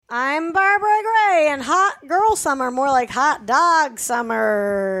I'm Barbara Gray, and hot girl summer, more like hot dog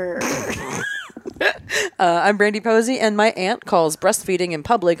summer. I'm Brandy Posey, and my aunt calls breastfeeding in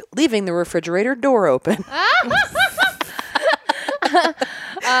public leaving the refrigerator door open.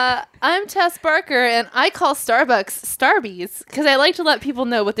 I'm Tess Barker, and I call Starbucks Starbies because I like to let people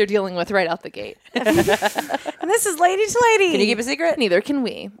know what they're dealing with right out the gate. And this is Lady to Lady. Can you keep a secret? Neither can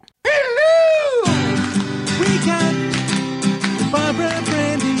we. Hello! We got Barbara,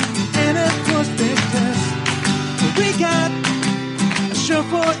 Brandy, and of course Big Tess. We got a show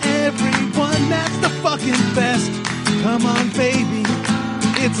for everyone that's the fucking best. Come on, baby.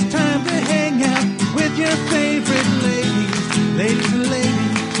 It's time to hang out with your favorite ladies. Ladies to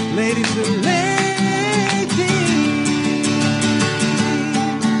ladies. Ladies to ladies.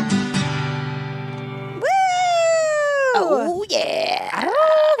 Woo! Oh, yeah.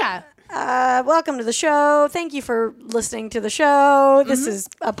 Welcome to the show. Thank you for listening to the show. This is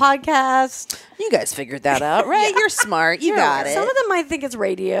a podcast. You guys figured that out, right? You're smart. You got it. Some of them might think it's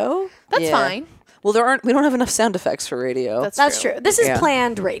radio. That's Yeah. fine. Well, we don't have enough sound effects for radio. That's true. This is Yeah.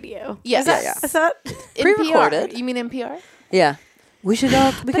 planned radio. Yes. Is that? Pre-recorded. You mean NPR? Yeah. We should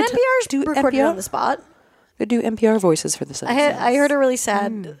But NPR's do recorded NPR? on the spot. We do NPR voices for this episode. I heard a really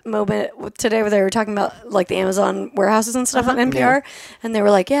sad moment today where they were talking about like the Amazon warehouses and stuff on NPR, and they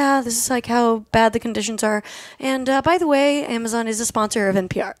were like, "Yeah, this is like how bad the conditions are." And by the way, Amazon is a sponsor of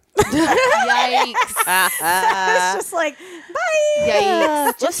NPR. Yikes. It's just like, bye.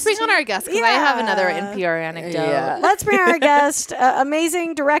 Yikes. Let's bring on our guest because I have another NPR anecdote. Yeah. Let's bring our guest,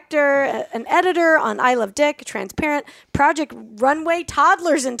 amazing director, an editor on I Love Dick, Transparent, Project Runway,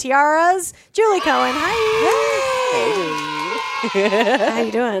 Toddlers and Tiaras, Julie Cohen. Hi. How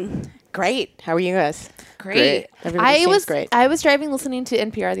you doing? Great. How are you guys? Great. Everybody seems great. I was driving listening to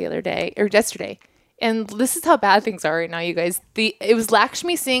NPR the other day, or yesterday, and this is how bad things are right now, you guys. It was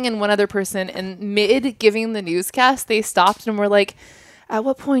Lakshmi Singh and one other person, and mid giving the newscast, they stopped and were like, "At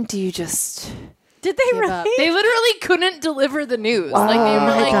what point do you just Did they give up?" really? They literally couldn't deliver the news. Like they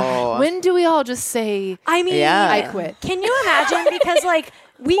were like, "When do we all just say I mean, Yeah. I quit?" Can you imagine? Because like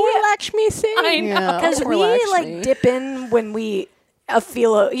we, Lakshmi Singh. I know. because Poor we Lakshmi. like dip in when we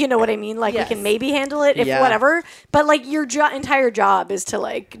feel, you know what I mean? Like Yes. we can maybe handle it if Yeah. whatever. But like your entire job is to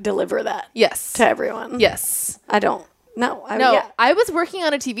like deliver that Yes. to everyone. Yes. I don't. No. No, Yeah. I was working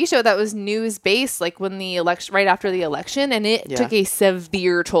on a TV show that was news based, like when the election, right after the election, and it took a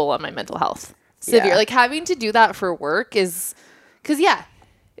severe toll on my mental health. Severe, Yeah. like having to do that for work is, because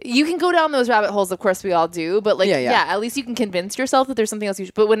you can go down those rabbit holes. Of course, we all do, but like, Yeah. at least you can convince yourself that there's something else you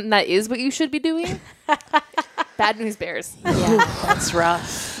should. But when that is what you should be doing, bad news bears. That's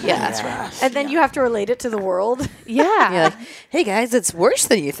rough. Yeah, That's rough. And then you have to relate it to the world. yeah. Yeah, like, hey guys, it's worse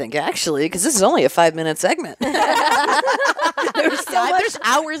than you think, actually, because this is only a 5-minute segment. There's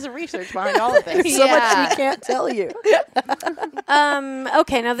hours of research behind all of this. So much we can't tell you.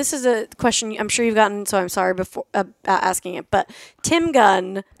 Okay, now this is a question I'm sure you've gotten, so I'm sorry before asking it. But Tim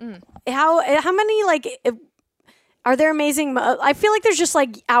Gunn, how many like are there amazing? I feel like there's just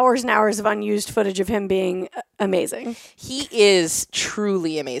like hours and hours of unused footage of him being amazing. He is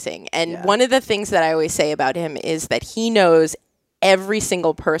truly amazing. And one of the things that I always say about him is that he knows every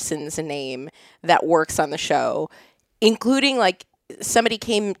single person's name that works on the show, including like somebody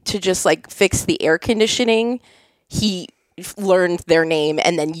came to just like fix the air conditioning. He learned their name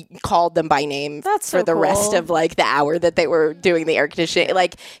and then called them by name That's for so the rest cool. of like the hour that they were doing the air conditioning.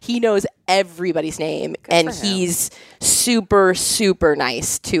 Like he knows everybody's name and he's super, super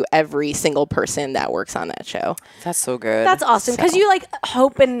nice to every single person that works on that show. That's so good. That's awesome because you like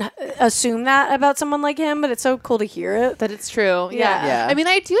hope and assume that about someone like him, but it's so cool to hear it. That it's true. Yeah. Yeah. I mean,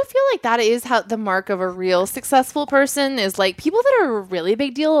 I do feel like that is how the mark of a real successful person is like people that are a really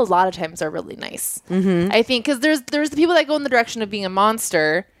big deal a lot of times are really nice. Mm-hmm. I think because there's the people that go in the direction of being a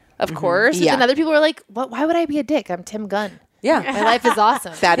monster, of course. Yeah. And other people are like, why would I be a dick? I'm Tim Gunn. yeah. My life is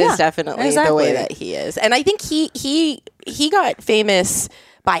awesome. That is definitely the exactly. way that he is. And I think he got famous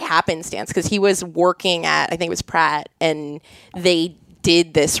by happenstance because he was working at, I think it was Pratt, and they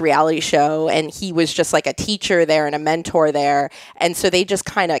did this reality show and he was just like a teacher there and a mentor there. And so they just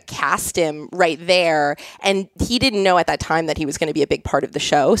kind of cast him right there. And he didn't know at that time that he was going to be a big part of the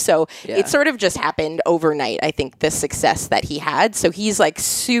show. So it sort of just happened overnight, I think, the success that he had. So he's like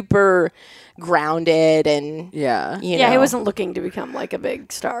super grounded and you know. He wasn't looking to become like a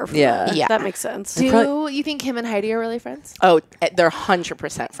big star. From Yeah. that. Yeah. That makes sense. Do you think him and Heidi are really friends? Oh, they're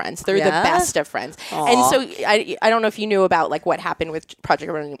 100% friends. They're the Yeah? best of friends. And so I don't know if you knew about like what happened with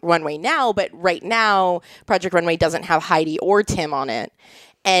Project Runway now, but right now Project Runway doesn't have Heidi or Tim on it.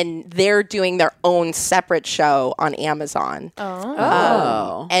 and they're doing their own separate show on Amazon.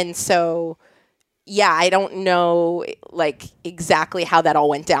 And so, yeah, I don't know like exactly how that all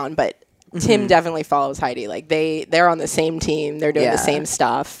went down, but Tim definitely follows Heidi. Like they're on the same team. They're doing the same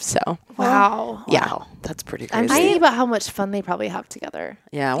stuff. So Wow. yeah. That's pretty I'm crazy. thinking about how much fun they probably have together.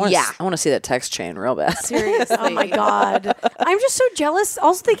 I want to see that text chain real bad. Seriously. Oh my God. I'm just so jealous.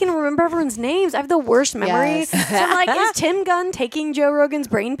 Also, they can remember everyone's names. I have the worst memory. Yes. So I'm like, is Tim Gunn taking Joe Rogan's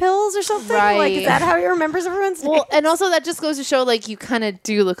brain pills or something? Like, Right. is that how he remembers everyone's Well, names? and also that just goes to show, like, you kind of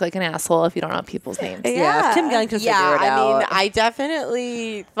do look like an asshole if you don't know people's names. Yeah, if Tim Gunn can figure it I out. mean, I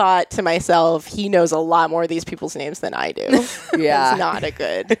definitely thought to myself, he knows a lot more of these people's names than I do. Yeah. It's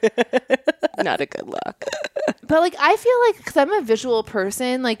not a good look. But, like, I feel like, because I'm a visual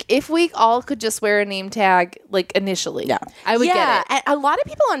person, like, if we all could just wear a name tag, like, initially, I would get it. And a lot of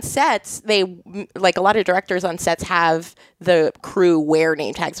people on sets, like a lot of directors on sets have the crew wear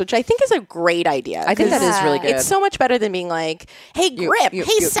name tags, which I think is a great idea. I think that is really good. It's so much better than being like, hey, grip,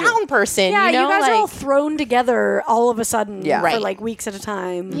 hey, sound person. Yeah, you know, guys like, are all thrown together all of a sudden Yeah. for Right. like weeks at a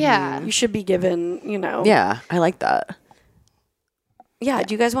time. Yeah. You should be given, Yeah, I like that. Yeah,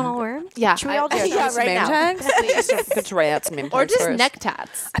 do you guys want to all wear them? Yeah. Should we all I- just yeah, use right name now. tags? Good try out some name Or tags just first. neck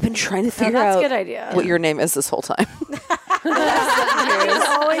tats. I've been trying to figure that's a out good idea. what your name is this whole time.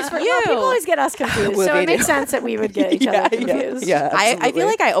 People always get us confused, so it makes sense that we would get each other confused. I feel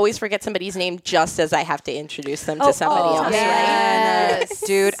like I always forget somebody's name just as I have to introduce them to somebody else. Right? Yes.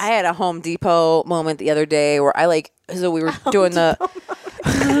 Dude, I had a Home Depot moment the other day where we were doing the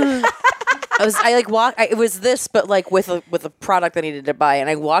it was this, but like with a product I needed to buy, and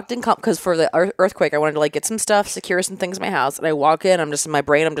I walked in because for the earthquake I wanted to like get some stuff, secure some things in my house, and I walk in, I'm just in my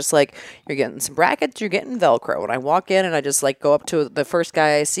brain, I'm just like, you're getting some brackets, you're getting Velcro, and I walk in and I just like go up to the first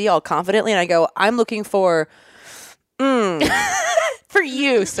guy I see all confidently, and I go, I'm looking for For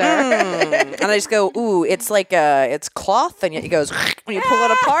you, sir. and I just go, ooh, it's like it's cloth, and he goes, when you pull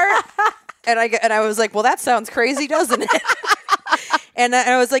it apart, and I was like, well, that sounds crazy, doesn't it? And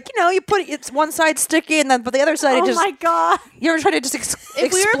I was like, you put it's one side sticky, and then but the other side it Oh just. my God. You ever try to just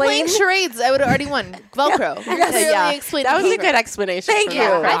If we were playing explain? charades, I would have already won. Velcro. Clearly explained That was a Velcro. good explanation. Thank for you.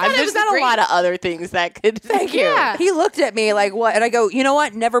 Velcro. I thought it There's was not great. a lot of other things that could. Thank you. Yeah. He looked at me like, what? And I go, you know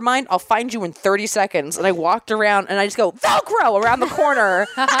what? Never mind. I'll find you in 30 seconds. And I walked around and I just go, Velcro around the corner.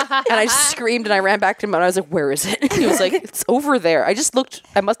 And I screamed and I ran back to him and I was like, where is it? And he was like, it's over there. I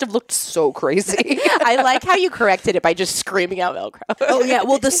must have looked so crazy. I like how you corrected it by just screaming out Velcro. Oh, yeah.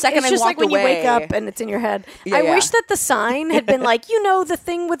 Well, the second It's I just walked like when away. you wake up and it's in your head. Yeah, I yeah. wish that the sign had been like, the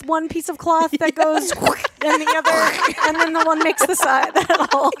thing with one piece of cloth that goes and the other, and then the one makes the side. That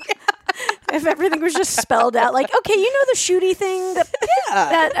all. If everything was just spelled out, like, okay, the shooty thing that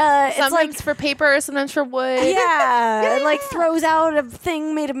it's Sometimes like, for paper, sometimes for wood. it like throws out a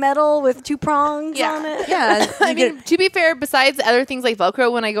thing made of metal with two prongs Yeah. on it. Yeah. I mean, to be fair, besides other things like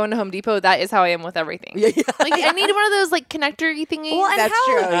Velcro, when I go into Home Depot, that is how I am with everything. Like, I need one of those like connector-y thingies. Well, and That's how-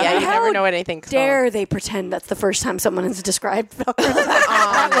 true. Yeah, and you never how know what anything's Dare they pretend that's the first time someone has described Velcro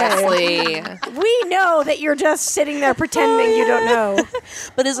that way? honestly. We know that you're just sitting there pretending you don't know.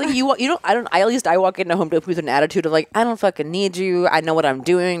 But it's like I walk into Home Depot with an attitude of like, I don't fucking need you. I know what I'm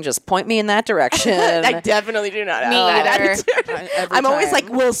doing. Just point me in that direction. I definitely do not have Me that either. attitude. Every I'm always time. like,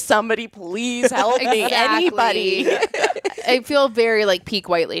 will somebody please help me? Anybody? I feel very like peak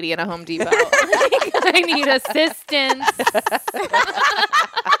white lady in a Home Depot. I need assistance.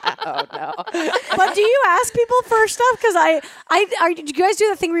 oh no. But do you ask people for stuff? Because do you guys do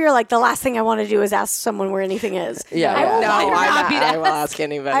the thing where you're like, the last thing I want to do is ask someone where anything is? Yeah. I will No, walk around- I will ask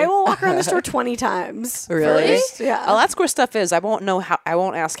anybody. I will walk around the store 20 times. Really? First. Yeah. Oh, that's where stuff is. I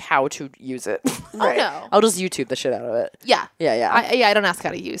won't ask how to use it. Oh no. I'll just YouTube the shit out of it. Yeah. Yeah. I don't ask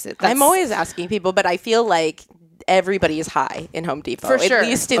how to use it. I'm always asking people, but I feel like everybody is high in Home Depot. For sure. At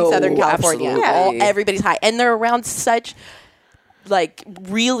least in Oh, Southern California. absolutely. Everybody's high. And they're around such like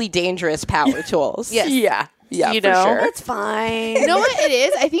really dangerous power tools. Yes. Yeah. Yeah, You for know? sure. That's fine. You know what it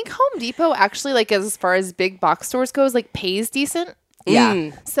is? I think Home Depot actually, like as far as big box stores goes, like pays decent.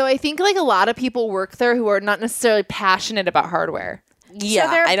 Yeah. So I think like a lot of people work there who are not necessarily passionate about hardware. Yeah,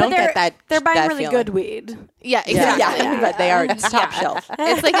 So they're- I don't but they're- get that. They're buying that really feeling. good weed. Yeah, Yeah, exactly. but they are top shelf.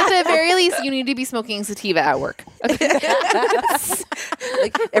 It's like at the very least, you need to be smoking sativa at work.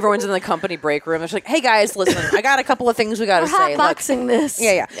 Like everyone's in the company break room. It's like, hey guys, listen, I got a couple of things we got to We're say. Look, hotboxing this.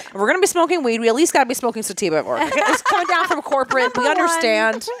 yeah. If we're gonna be smoking weed. We at least got to be smoking sativa at work. It's coming down from corporate. We Number one.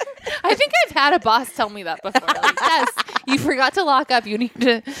 understand. I think I've had a boss tell me that before. Like, yes, you forgot to lock up. You need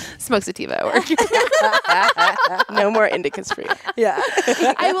to smoke sativa at work. No more indicas for you. Yeah.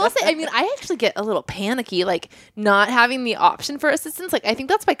 I will say, I mean, I actually get a little panicky. like not having the option for assistance. Like I think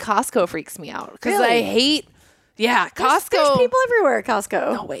that's why Costco freaks me out because I hate. Yeah, Costco. There's people everywhere at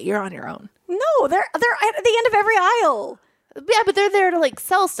Costco. No, wait, you're on your own. No, they're at the end of every aisle. Yeah, but they're there to like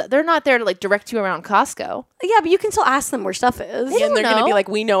sell stuff. They're not there to like direct you around Costco. Yeah, but you can still ask them where stuff is. And they're going to know. be like,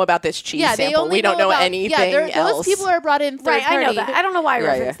 we know about this cheese Yeah, they sample. only We don't know about, anything else. Those people are brought in third Right, I know party. that. I don't know why I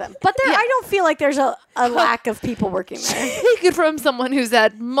reference them. But I don't feel like there's a lack of people working there. Take it from someone who's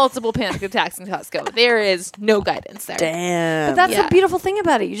had multiple panic attacks in Costco. There is no guidance there. Damn. But that's Yeah. the beautiful thing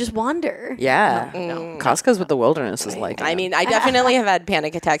about it. You just wander. yeah. Costco's what the wilderness is like. I mean, I definitely have had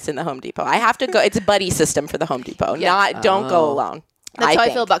panic attacks in the Home Depot. I have to go. It's a buddy system for the Home Depot. Don't go alone. That's how I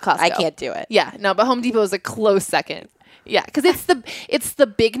think. feel about Costco. I can't do it. Yeah, no, but Home Depot is a close second. Yeah, because it's the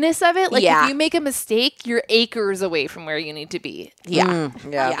bigness of it. Like Yeah. if you make a mistake, you're acres away from where you need to be. Yeah.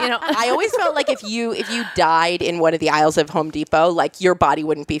 yeah. You know, I always felt like if you died in one of the aisles of Home Depot, like your body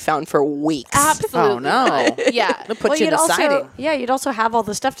wouldn't be found for weeks. absolutely. Oh, no. Yeah. They'll put you in you'd a siding. you'd also have all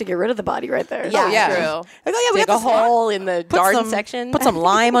the stuff to get rid of the body right there. Yeah. yeah. True. Like, oh yeah, we Dig got a this hole, hole in the garden section. Put some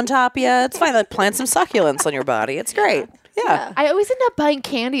lime on top of you. It's fine. Like, plant some succulents on your body. It's great. Yeah. I always end up buying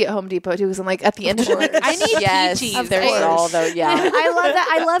candy at Home Depot too because I'm like at the end of it, I need Yes, peaches. there's all those. Yeah. I love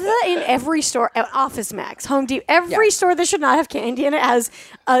that. I love that in every store, at Office Max, Home Depot, every store that should not have candy in it has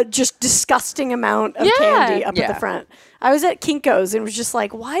a just disgusting amount of candy up at the front. I was at Kinko's and was just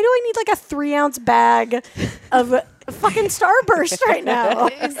like, why do I need like a 3-ounce bag of fucking Starburst right now?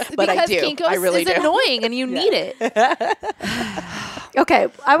 But I because do. Kinko's I really is do. annoying and you need it. Okay,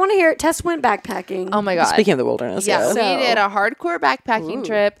 I want to hear it. Tess went backpacking. Oh my god. Speaking of the wilderness, Yeah, So- we did a hardcore backpacking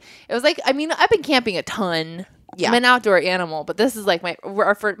trip. It was like, I mean, I've been camping a ton. Yeah. I'm an outdoor animal, but this is like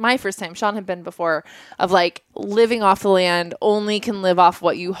my first time. Sean had been before of like living off the land, only can live off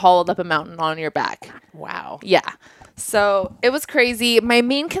what you hauled up a mountain on your back. Wow. Yeah. So it was crazy. My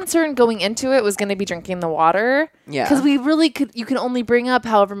main concern going into it was going to be drinking the water. Yeah. Because we really you can only bring up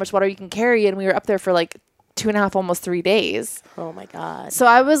however much water you can carry. And we were up there for like 2.5, almost 3 days. Oh my god. So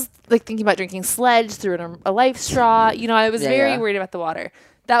I was like thinking about drinking Sledge through a life straw. You know, I was very worried about the water.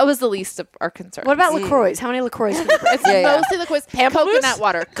 That was the least of our concerns. What about LaCroix? How many LaCroix can you bring? It's mostly LaCroix, coconut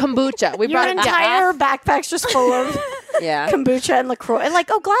water, kombucha. We Your brought entire backpack's just full of Yeah. kombucha and LaCroix. And like,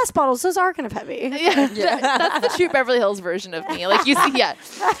 oh, glass bottles, those are kind of heavy. That's the true Beverly Hills version of me. Like you see, yeah.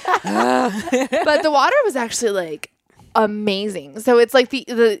 But the water was actually like amazing. So it's like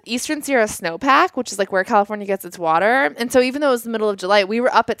the Eastern Sierra snowpack, which is like where California gets its water. And so even though it was the middle of July, we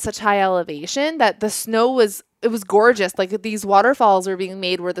were up at such high elevation that the snow was gorgeous. Like these waterfalls were being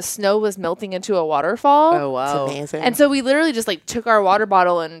made where the snow was melting into a waterfall. Oh, wow. It's amazing. And so we literally just like took our water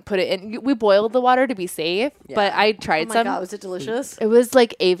bottle and put it in. We boiled the water to be safe, but I Oh tried my some. God, was it delicious? It was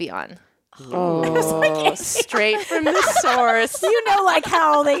like Avion. oh, straight from the source. You know, like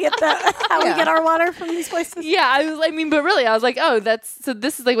how they get how we get our water from these places. Yeah, but really, I was like, oh, this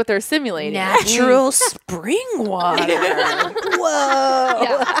is like what they're simulating. Natural spring water. Whoa.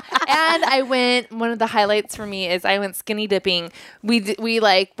 Yeah. And one of the highlights for me is I went skinny dipping. We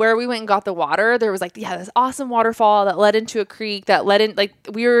like where we went and got the water, there was like, this awesome waterfall that led into a creek that led in, like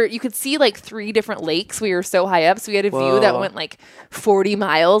you could see like 3 different lakes. We were so high up. So we had a view that went like 40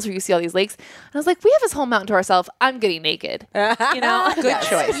 miles where you see all these lakes. And I was like, we have this whole mountain to ourselves. I'm getting naked. You know? Good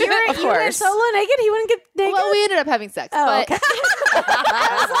choice. You went solo naked? He wouldn't get naked? Well, we ended up having sex. Oh, but okay.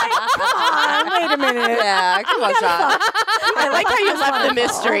 I was like, come on, wait a minute. Yeah, come on, Sean. I like how you left the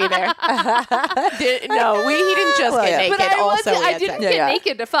mystery there. He didn't just get naked. But I we didn't had get sex.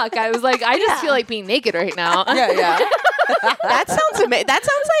 naked to fuck. I was like, I just feel like being naked right now. Yeah. That sounds amazing. That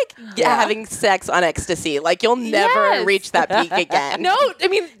sounds like having sex on ecstasy. Like you'll never Yes. reach that peak again. No, I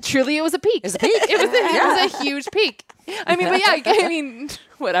mean, truly, it was a peak. It was a peak. It was a huge peak. I mean, but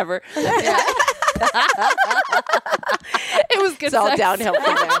whatever. Yeah. It was good. It's all sex. downhill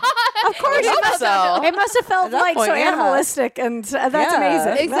from there. Of course, it must have felt like point, so yeah. animalistic, and that's Yeah.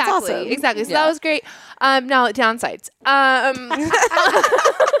 amazing. Exactly. That's awesome. Exactly. So that was great. Now downsides.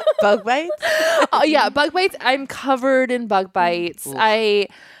 Bug bites? Bug bites. I'm covered in bug bites.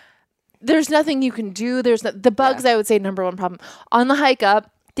 There's nothing you can do. The bugs. I would say number one problem on the hike up.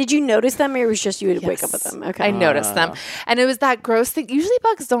 Did you notice them, or it was just you would wake up with them? Okay, I noticed them. And it was that gross thing. Usually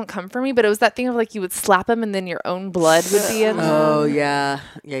bugs don't come for me, but it was that thing of like you would slap them and then your own blood would be in them. Oh, yeah.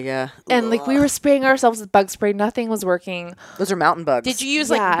 Yeah. And like we were spraying ourselves with bug spray. Nothing was working. Those are mountain bugs. Did you use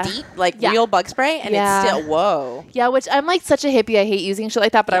Yeah. deep, real bug spray? And it's still, whoa. Yeah, which I'm like such a hippie. I hate using shit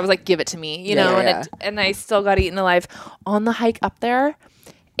like that, but I was like, give it to me, you know? Yeah. And I still got eaten alive. On the hike up there,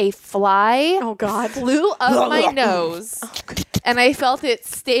 a fly flew up my nose. And I felt it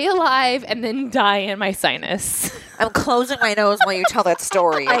stay alive and then die in my sinus. I'm closing my nose while you tell that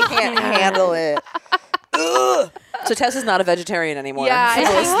story. I can't handle it. So Tess is not a vegetarian anymore. Yeah,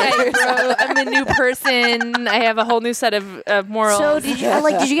 I'm a new person. I have a whole new set of morals. So did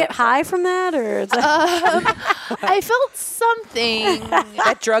you get high from that, or is that I felt something.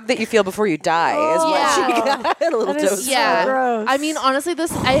 that drug that you feel before you die is what yeah. she got. A little That is dose. so Yeah. gross. I mean, honestly,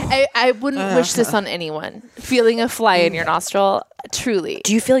 this I wouldn't wish this on anyone. Feeling a fly in your nostril, truly.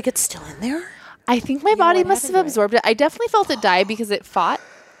 Do you feel like it's still in there? I think my body must have absorbed it. I definitely felt it die because it fought.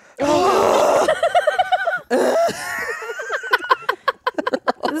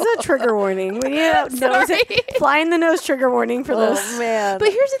 This is a trigger warning. We need a nose, fly in the nose trigger warning for this. Oh man. But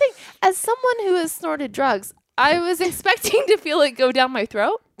here's the thing: as someone who has snorted drugs, I was expecting to feel it go down my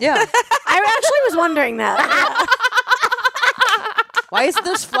throat. Yeah. I actually was wondering that. Why is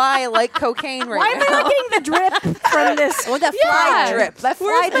this fly like cocaine right Why am I now? not getting the drip from this? Oh, that fly drip. That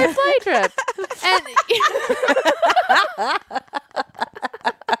fly Where's my fly drip?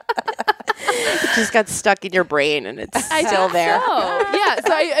 It just got stuck in your brain and it's I still think there. So. Yeah.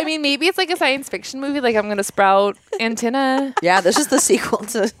 So I mean, maybe it's like a science fiction movie. Like I'm gonna sprout antenna. Yeah, this is the sequel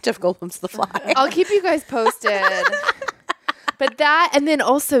to Jeff Goldblum's The Fly. I'll keep you guys posted. But that, and then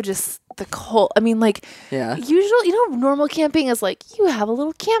also just the cold. I mean, like, Yeah. normal camping is like you have a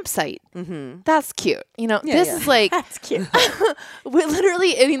little campsite. Mm-hmm. That's cute. This is like That's cute. we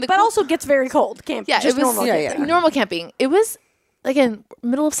literally. I mean, But also gets very cold. Camp. yeah, just it was normal. yeah, camping. normal camping. It was again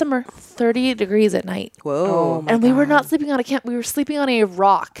middle of summer, 30 degrees at night, Whoa. and we were not sleeping on a camp. We were sleeping on a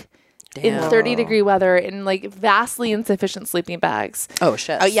rock. In Damn. 30-degree weather in like vastly insufficient sleeping bags. Oh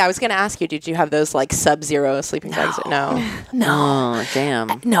shit. Oh yeah, I was gonna ask you, did you have those like sub-zero sleeping bags? No. Oh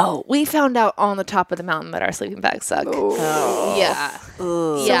damn. No, we found out on the top of the mountain that our sleeping bags suck. Yeah.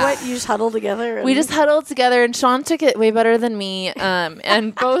 So Yeah. what? You just huddle together? And We just huddled together, and Sean took it way better than me.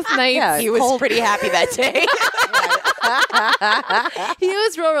 And both nights, Yeah, He was pretty happy that day. he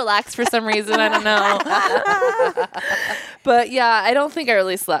was real relaxed for some reason. I don't know. But yeah, I don't think I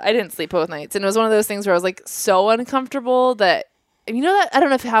really slept. I didn't sleep both nights, and it was one of those things where I was like so uncomfortable that. And that I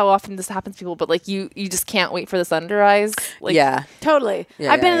don't know how often this happens to people, but like you just can't wait for the sun to rise. Like, Yeah. totally.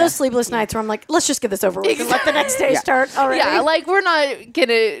 Yeah, I've been yeah, in those sleepless nights where I'm like, let's just get this over with and let the next day start already. yeah, like we're not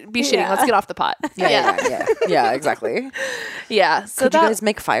gonna be shitting. Yeah. Let's get off the pot. Yeah, exactly. Yeah. So Did you that guys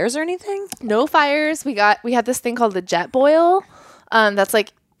make fires or anything? no fires. We had this thing called the jet boil. That's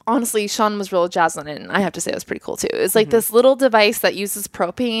like honestly, Sean was real jazzed on it, and I have to say it was pretty cool too. It's like this little device that uses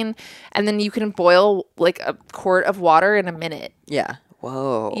propane, and then you can boil like a quart of water in a minute. Yeah.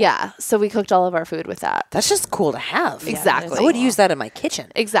 Whoa. Yeah. So we cooked all of our food with that. That's just cool to have. Exactly. I would use that in my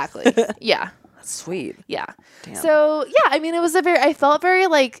kitchen. Exactly. Yeah. That's sweet. Yeah. So yeah, I mean, I felt very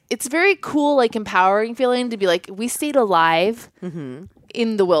like, it's very cool, like empowering feeling to be like, we stayed alive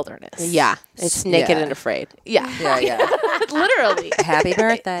in the wilderness. Yeah. It's naked Yeah. and afraid. Yeah. Yeah. Literally. Happy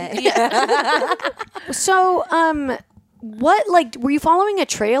birthday. So, what, like, were you following a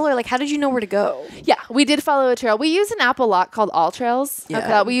trail or like, how did you know where to go? Yeah, we did follow a trail. We use an app a lot called All Trails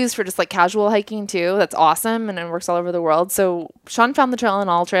that we use for just like casual hiking too. That's awesome, and it works all over the world. So Sean found the trail on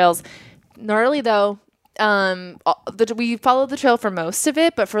All Trails. Gnarly though. We followed the trail for most of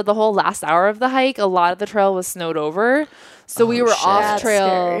it, but for the whole last hour of the hike, a lot of the trail was snowed over. So we were off That's trail.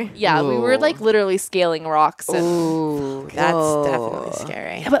 scary. Yeah, we were like literally scaling rocks and Ooh, that's definitely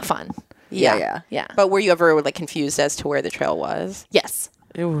scary. yeah, but fun. Yeah. Yeah. But were you ever like confused as to where the trail was? Yes.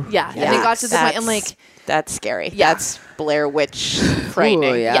 Yeah. And it got to the point and like that's scary. Yeah. That's Blair Witch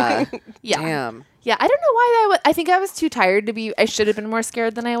frightening. Ooh, yeah. yeah. Damn. Yeah, I don't know why I think I was too tired to be. I should have been more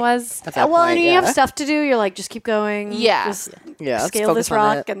scared than I was. At that Well, point, and you yeah. have stuff to do. You're like, just keep going. Yeah. Just Yeah, let's scale focus this on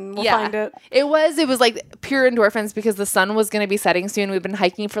rock that. and we'll find it. It was like pure endorphins because the sun was going to be setting soon. We've been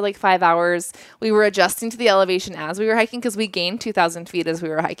hiking for like 5 hours. We were adjusting to the elevation as we were hiking because we gained 2,000 feet as we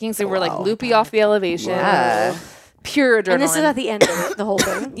were hiking. So we were like loopy off the elevation. Yeah. Pure adrenaline. And this is at the end of it, the whole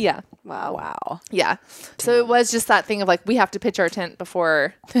thing. yeah. Wow. Yeah. So it was just that thing of like, we have to pitch our tent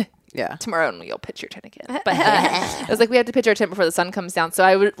before Yeah. tomorrow and you'll pitch your tent again. But it was like, we have to pitch our tent before the sun comes down. So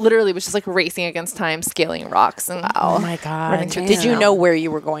I literally was just like racing against time, scaling rocks. And Oh my god. Running through Did you snow. know where you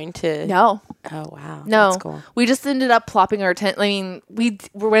were going to? no. Oh wow. No, That's cool. we just ended up plopping our tent. I mean, we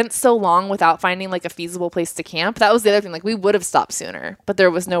went so long without finding like a feasible place to camp. That was the other thing. Like we would have stopped sooner, but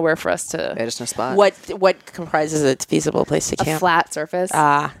there was nowhere for us to Yeah, just no spot. What comprises a feasible place to a camp? flat surface.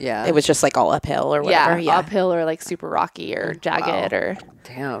 Yeah. It was just like all uphill or whatever. yeah, uphill or like super rocky or jagged or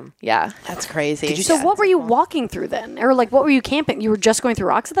Damn. yeah, That's crazy. So what were you walking through then? Or like, what were you camping? You were just going through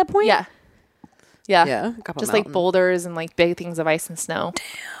rocks at that point? yeah, Yeah. a couple just like mountain. boulders and like big things of ice and snow.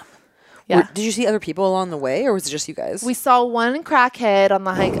 Yeah. Did you see other people along the way, or was it just you guys? We saw one crackhead on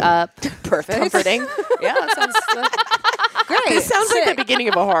the hike up. Perfect. Comforting. Yeah, that sounds great. This sounds like the beginning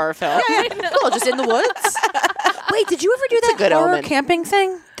of a horror film. Cool, just in the woods. Wait, did you ever do that good horror omen. camping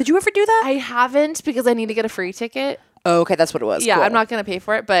thing? Did you ever do that? I haven't because I need to get a free ticket. Oh, okay, that's what it was. Yeah, Cool. I'm not going to pay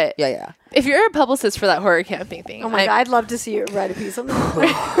for it, but Yeah. if you're a publicist for that horror camping thing, Oh my God, I'd love to see you write a piece on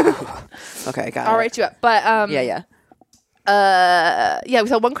that. Okay, got I'll it. write you up. But Yeah. yeah, we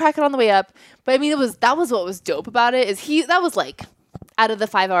saw one crackhead on the way up, but I mean, that was what was dope about it is that was like out of the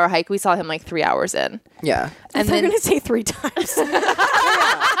 5-hour hike, we saw him like 3 hours in, Yeah. And they're going to say 3 times.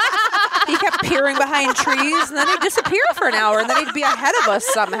 He kept peering behind trees, and then he'd disappear for an hour, and then he'd be ahead of us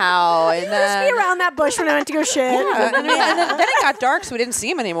somehow. And Just then, be around that bush when I went to go shit. and then it got dark, so we didn't see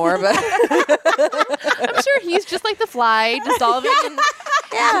him anymore. But I'm sure he's just like the fly dissolving into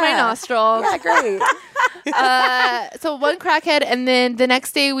my nostril. yeah, great. So one crackhead, and then the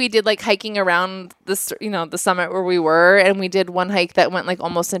next day we did like hiking around the summit where we were, and we did one hike that went like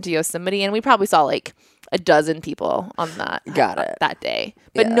almost into Yosemite, and we probably saw like a dozen people on that that day,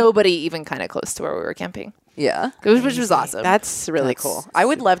 but Yeah. nobody even kind of close to where we were camping, Yeah, which was awesome. That's really cool. I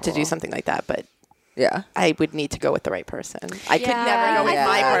would love to do something like that, but yeah. I would need to go with the right person. I could Yeah. never go with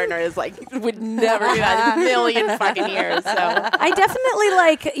my Yeah. partner. Is like would never do that in a million fucking years. So I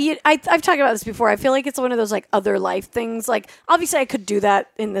definitely I've talked about this before. I feel like it's one of those like other life things. Like obviously I could do that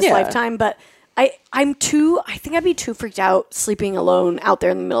in this Yeah. lifetime, but I think I'd be too freaked out sleeping alone out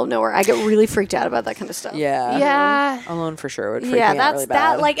there in the middle of nowhere. I get really freaked out about that kind of stuff. Yeah. yeah. Alone for sure would freak Yeah, me out that's really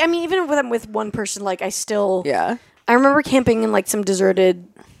bad. that. Like, I mean, even with one person, like, I still. Yeah. I remember camping in like some deserted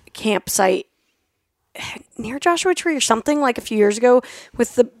campsite near Joshua Tree or something like a few years ago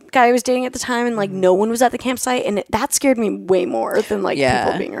with the guy I was dating at the time, and like no one was at the campsite, and that scared me way more than like Yeah.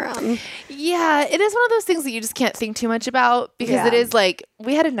 people being around. Yeah, it is one of those things that you just can't think too much about because Yeah. it is like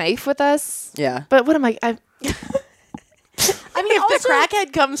we had a knife with us. Yeah. But what am I I mean, if also, the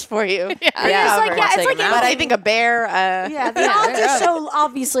crackhead comes for you, it's like, yeah, it's like but I think a bear. yeah, the odds are so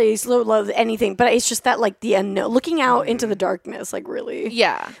obviously slow love anything, but it's just that like the unknown, looking out into the darkness, like really.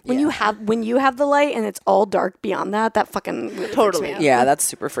 Yeah. When you have the light and it's all dark beyond that, that fucking really freaks Totally. me out. Yeah, that's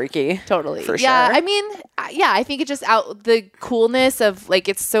super freaky. Totally. For Yeah, sure. I mean, I think it just out the coolness of like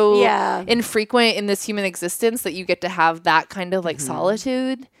it's so Yeah. infrequent in this human existence that you get to have that kind of like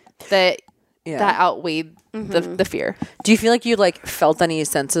solitude that Yeah. that outweighed the fear. Do you feel like you like felt any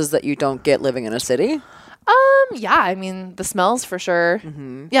senses that you don't get living in a city? Yeah, I mean the smells for sure.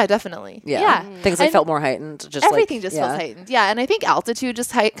 Yeah, definitely. Yeah. Things like And felt more heightened. Just everything like, just yeah. feels heightened. Yeah, and I think altitude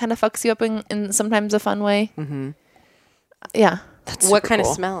just kind of fucks you up in sometimes a fun way. Yeah. That's what super kind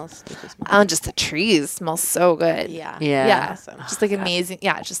cool. of smells? do you smell? Just the trees smell so good. Yeah. Yeah. Yeah. Awesome. Just like amazing.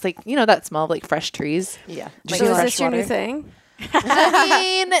 Yeah, just like that smell of like fresh trees. Yeah. So is fresh this your new water. thing? I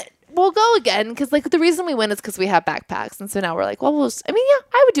mean, we'll go again because like the reason we went is because we have backpacks, and so now we're like, well,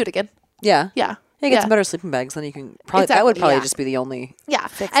 I would do it again. Yeah. Yeah. You get some better sleeping bags, then you can probably that would Exactly, probably yeah. just be the only. Yeah.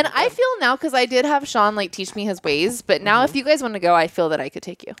 And I feel now because I did have Sean like teach me his ways, but now if you guys want to go, I feel that I could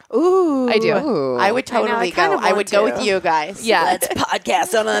take you. Ooh. I do. Ooh. I would I know, I totally kind go. of I want would go to. with you guys. Yeah. Let's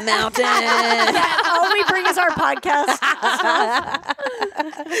podcast on a mountain. All we bring is our podcast.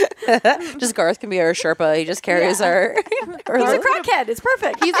 Just Garth can be our Sherpa. He just carries our. He's a crackhead. It's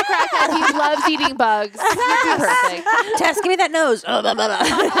perfect. He's a crackhead. He loves eating bugs. He'd be perfect. Tess, give me that nose. Oh, blah, blah,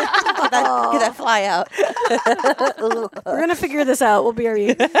 blah. Get that fly out. We're gonna figure this out. We'll be our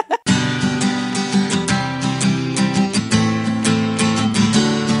you.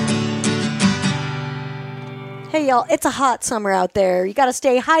 Hey y'all, it's a hot summer out there. You gotta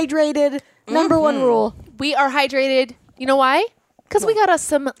stay hydrated. Number one rule. We are hydrated. You know why? Because we got us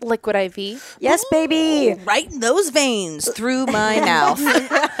some liquid IV. Yes, baby. Right in those veins through my mouth.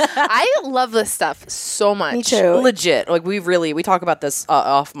 I love this stuff so much. Me too. Legit. Like we talk about this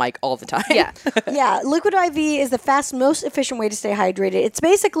off mic all the time. Yeah. Yeah, liquid IV is the fast, most efficient way to stay hydrated. It's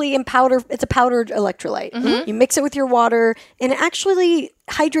basically it's a powdered electrolyte. You mix it with your water, and it actually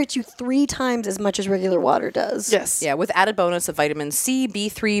hydrates you 3 times as much as regular water does. Yes. Yeah, with added bonus of vitamin C,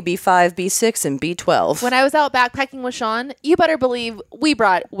 B3, B5, B6, and B12. When I was out backpacking with Sean, you better believe we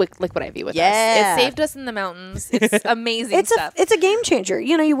brought liquid IV with us. Yeah. It saved us in the mountains. It's amazing It's stuff. it's a game changer.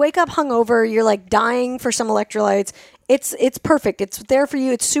 You know, you wake up hungover, you're like dying for some electrolytes. It's perfect. It's there for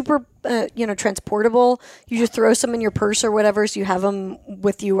you. It's super transportable. You just throw some in your purse or whatever, so you have them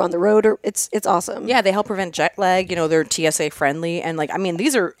with you on the road. Or it's awesome. Yeah, they help prevent jet lag. You know, they're TSA friendly. And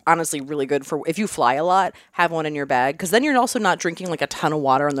these are honestly really good for if you fly a lot, have one in your bag. Because then you're also not drinking like a ton of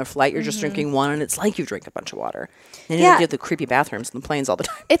water on the flight. You're just drinking one, and it's like you drink a bunch of water. And you Yeah. don't get the creepy bathrooms in the planes all the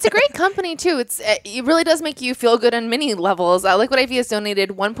time. It's a great company too. It really does make you feel good on many levels. Liquid IV has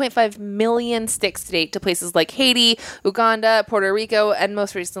donated 1.5 million sticks to date to places like Haiti, Uganda, Puerto Rico, and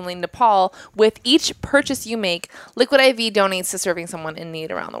most recently Nepal. With each purchase you make, Liquid IV donates to serving someone in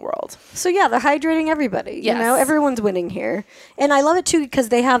need around the world. So yeah, they're hydrating everybody. You Yes. know, everyone's winning here, and I love it too because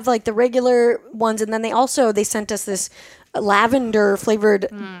they have like the regular ones, and then they sent us this lavender flavored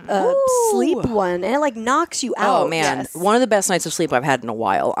sleep one, and it like knocks you out. Oh man, one of the best nights of sleep I've had in a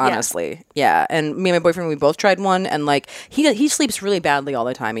while, honestly. Yeah, and me and my boyfriend, we both tried one, and like he sleeps really badly all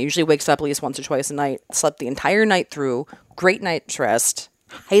the time. He usually wakes up at least once or twice a night. Slept the entire night through. Great night's rest.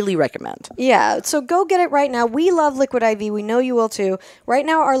 Highly recommend. Yeah, so go get it right now. We love Liquid IV. We know you will too. Right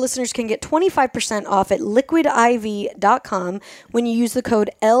now, our listeners can get 25% off at liquidiv.com when you use the code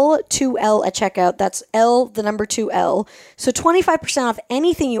L2L at checkout. That's L, the number 2L. So 25% off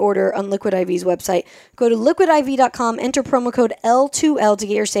anything you order on Liquid IV's website. Go to liquidiv.com, enter promo code L2L to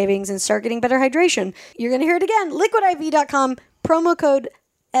get your savings and start getting better hydration. You're going to hear it again. Liquidiv.com, promo code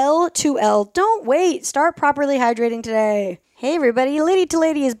L2L. Don't wait. Start properly hydrating today. Hey everybody, Lady to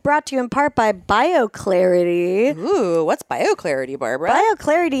Lady is brought to you in part by BioClarity. Ooh, what's BioClarity, Barbara?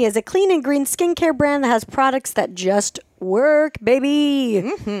 BioClarity is a clean and green skincare brand that has products that just work, baby.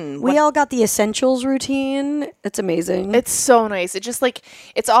 Mm-hmm. We all got the Essentials routine. It's amazing. It's so nice. It just like,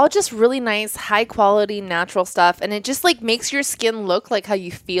 it's all just really nice, high quality, natural stuff. And it just like makes your skin look like how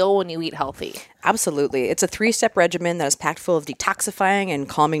you feel when you eat healthy. Absolutely. It's a 3-step regimen that is packed full of detoxifying and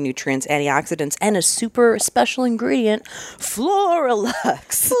calming nutrients, antioxidants, and a super special ingredient,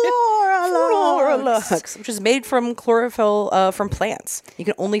 Floralux. Floralux, which is made from chlorophyll from plants. You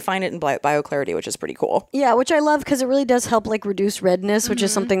can only find it in BioClarity, which is pretty cool. Yeah, which I love because it really does help like reduce redness, which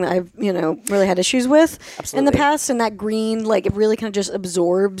is something that I've, really had issues with in the past. And that green, like it really kind of just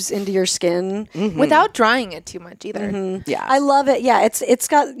absorbs into your skin without drying it too much either. Mm-hmm. Yeah. I love it. Yeah, it's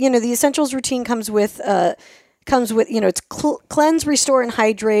got, the Essentials routine comes with it's cleanse, restore, and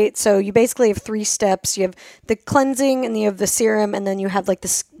hydrate. So you basically have 3 steps. You have the cleansing, and you have the serum, and then you have like the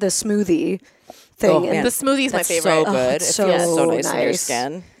smoothie thing. Oh, and man. The smoothie is my That's favorite. so good. it's It so feels so nice in your nice.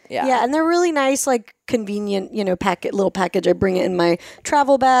 skin. Yeah. Yeah, and they're really nice, like convenient, little package. I bring it in my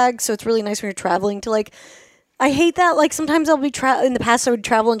travel bag, so it's really nice when you're traveling to like. I hate that. Like sometimes I'll be in the past I would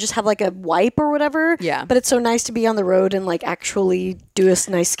travel and just have like a wipe or whatever. Yeah. But it's so nice to be on the road and like actually do a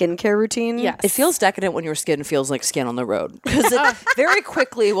nice skincare routine. Yes. It feels decadent when your skin feels like skin on the road because it very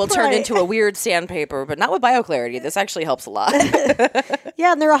quickly will turn Right. into a weird sandpaper, but not with BioClarity. This actually helps a lot.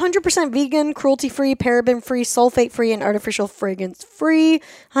 Yeah, and they're 100% vegan, cruelty-free, paraben-free, sulfate-free, and artificial fragrance-free.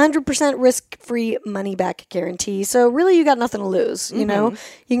 100% risk-free money-back guarantee. So really, you got nothing to lose, you know?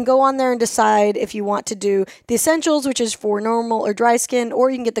 You can go on there and decide if you want to do the Essentials, which is for normal or dry skin, or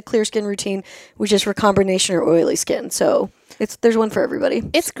you can get the Clear Skin routine, which is for combination or oily skin. So there's one for everybody.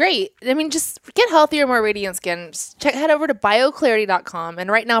 It's great. I mean, just get healthier, more radiant skin. Just head over to bioclarity.com. And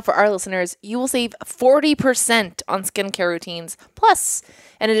right now, for our listeners, you will save 40% on skincare routines, plus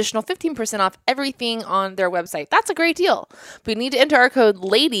an additional 15% off everything on their website. That's a great deal. But you need to enter our code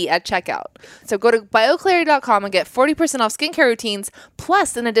LADY at checkout. So go to bioclarity.com and get 40% off skincare routines,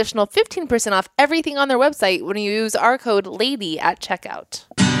 plus an additional 15% off everything on their website when you use our code LADY at checkout.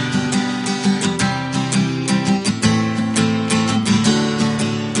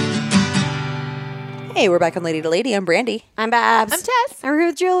 Hey, we're back on Lady to Lady. I'm Brandy. I'm Babs. I'm Tess. I'm here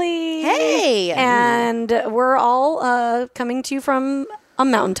with Julie. Hey. And we're all coming to you from a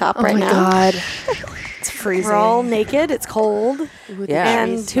mountaintop right now. God. It's freezing. We're all naked. It's cold. Yeah.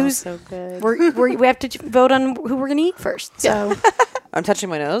 And who's so good. we have to vote on who we're gonna eat first. So I'm touching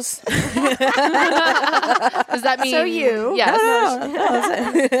my nose. Does that mean So you. Yes.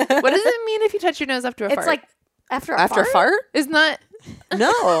 No. What does it mean if you touch your nose after a fart? it's like after a After fart? Isn't that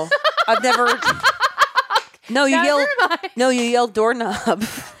No. I've never. No, you yell. No, you yell doorknob.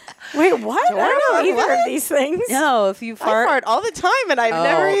 wait, what? I don't know either What? of these things. No, if you I fart. fart all the time, and I've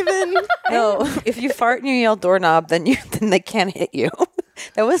never even. No, if you fart and you yell doorknob, then they can't hit you.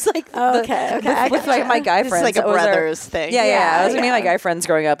 That was like Okay, I with gotcha. my guy It's friends. like a that was our- brothers thing. Yeah, Yeah, I was with me and my yeah. guy friends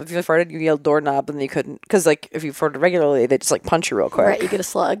growing up. If you farted, you yelled doorknob, and you couldn't because like if you farted regularly, they just like punch you real quick. Right, you get a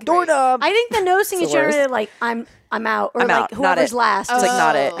slug. Doorknob. I think the nose thing It's is the worst. generally like I'm out, or I'm like out, not whoever's it. last. It's like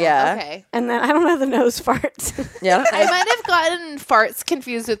not it. Yeah. Okay. And then I don't know the nose farts. Yeah. I might have gotten farts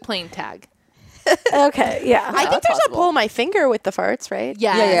confused with playing tag. Okay, yeah. I think that's there's possible. a pull my finger with the farts, right?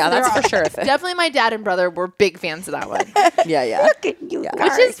 Yeah, Yeah, that's for sure. Definitely my dad and brother were big fans of that one, Yeah. Look at you which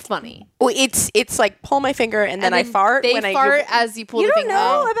guys. is funny. Well, it's like pull my finger and then I fart They when I fart as you pull You the don't finger.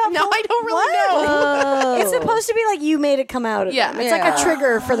 know about No, I don't really know. It's supposed to be like you made it come out of Yeah. them. It's like a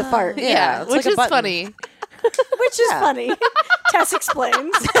trigger for the fart. Yeah, it's which like a is button. funny. Which is funny. Tess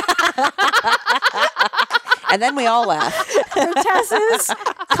explains. And then we all laugh. For Tess's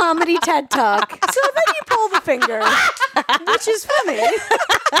comedy TED Talk. So then you pull the finger. which is funny.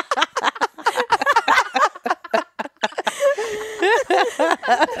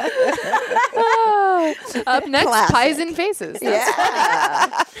 Up next, Classic. pies and faces.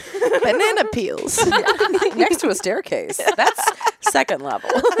 Yeah. Banana peels. Next to a staircase. That's second level.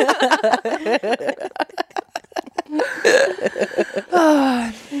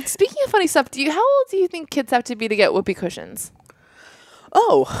 Speaking of funny stuff, how old do you think kids have to be to get whoopee cushions?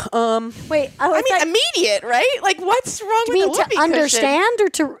 Wait, I mean, immediate, right? Like, what's wrong you with mean the whoopee to understand or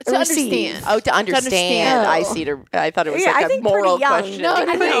to receive? understand. Oh, to understand. I Oh. see. I thought it was Yeah, I like a think moral pretty young. question. No, I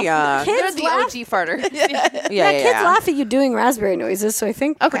know. Pretty young. They're Kids the laugh. OG farter. Kids laugh at you doing raspberry noises, so I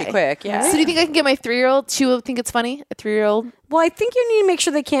think. Okay. Pretty quick, yeah. So do you think I can get my 3-year-old? She will think it's funny. A 3-year-old. Well, I think you need to make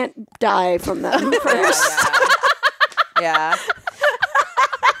sure they can't die from them first. Yeah.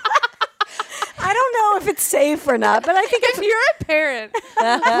 I don't know if it's safe or not, but I think If you're a parent,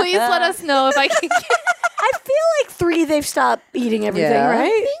 please let us know if I can get. I feel like 3 they've stopped eating everything, Yeah. right?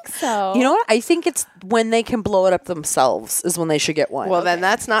 I think so. You know what? I think it's when they can blow it up themselves is when they should get one. Well, then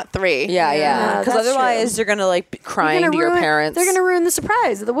that's not 3. yeah. Yeah, Because that's otherwise, you're gonna like be crying to your parents. They're gonna ruin the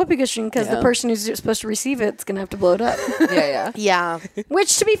surprise of the whoopee cushion because Yeah. the person who's supposed to receive it's gonna have to blow it up. Yeah. Yeah.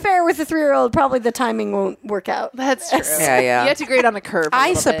 Which, to be fair, with a 3-year-old, probably the timing won't work out. That's true. Yeah. You have to grade on a curve. a I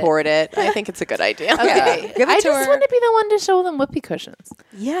little bit. support it. I think it's a good idea. Okay. Yeah. Give it I to just her. want to be the one to show them whoopee cushions.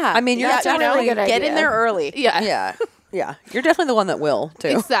 Yeah. I mean, you're That's a really good Get idea. in there early. Yeah. Yeah. You're definitely the one that will too.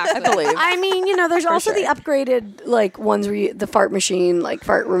 Exactly. I believe. I mean, there's also the upgraded like ones where the fart machine, like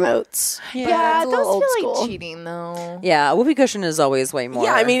fart remotes. But Yeah, that's a those little feel old like school. cheating though. Yeah, a whoopee cushion is always way more.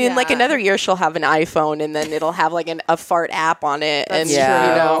 Yeah, I mean, in like Yeah. another year, she'll have an iPhone, and then it'll have like a fart app on it, and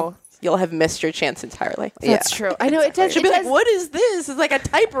That's true. you'll have missed your chance entirely. That's true. I know it does. She'll be like, "What is this? It's like a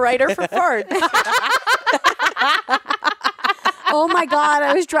typewriter for farts." Oh my god!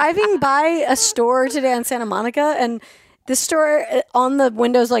 I was driving by a store today on Santa Monica, and this store on the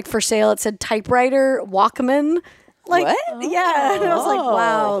windows, like for sale, it said typewriter Walkman. Like, What? yeah, and I was like,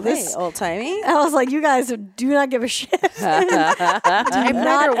 wow, hey, this. old timey. I was like, you guys do not give a shit. I'm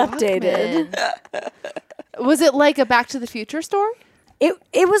not updated. Was it like a Back to the Future store? It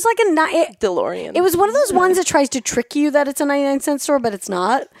was like DeLorean. it was one of those ones that tries to trick you that it's a 99-cent store, but it's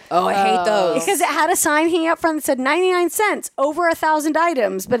not. Oh, I hate those. Because it had a sign hanging up front that said 99 cents, over 1,000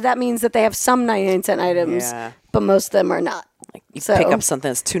 items, but that means that they have some 99-cent items, Yeah. but most of them are not. You So- pick up something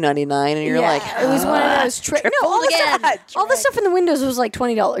that's $2.99 and you're like, it was one of those no, all the stuff in the windows was like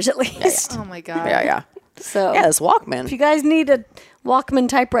 $20 at least. Oh my god. yeah. So Yeah, this Walkman. if you guys need a Walkman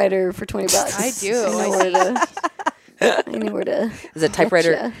typewriter for $20, I do. I know where to. There's a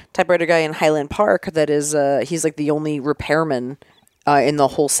typewriter Gotcha. guy in Highland Park that is he's like the only repairman in the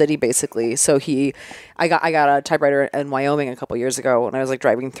whole city basically. So I got a typewriter in Wyoming a couple years ago when I was like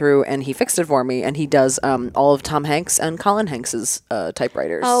driving through, and he fixed it for me, and he does all of Tom Hanks and Colin Hanks's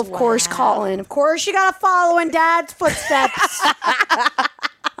typewriters. Oh, of course, Colin. Of course, you gotta follow in Dad's footsteps.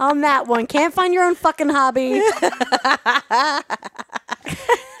 On that one, can't find your own fucking hobby.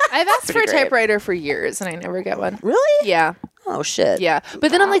 I've asked for a great. typewriter for years and I never get one. Really? Yeah. Oh shit. Yeah.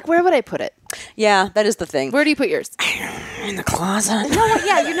 But then I'm like, where would I put it? Yeah, that is the thing. Where do you put yours? In the closet. No,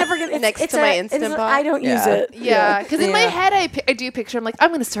 yeah, you're never gonna. Next to my Instant Pot? I don't use Yeah. it. Yeah. Because in my Yeah. head, I do picture, I'm like, I'm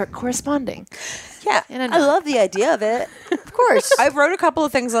going to start corresponding. Yeah, And I love the idea of it. Of course. I've wrote a couple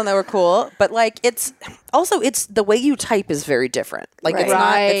of things on that were cool, but like it's the way you type is very different. Like it's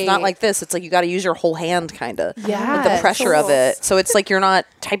Right. not like this. It's like you got to use your whole hand kind of. Yeah. With the pressure of it. So it's like you're not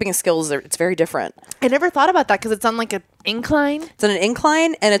typing skills. It's very different. I never thought about that because it's on like an incline. It's on an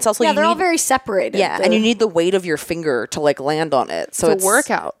incline, and it's also Yeah, you they're all need- very separated. yeah, and you need the weight of your finger to like land on it. So It's a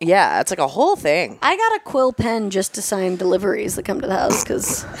workout. Yeah, it's like a whole thing. I got a quill pen just to sign deliveries that come to the house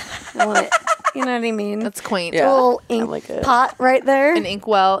because I want it. You know what I mean? That's quaint. Yeah. a little ink like it. pot right there. An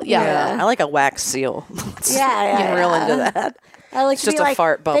inkwell. Yeah. Yeah. I like a wax seal. Yeah, I'm real into that. I like It's to be just a like,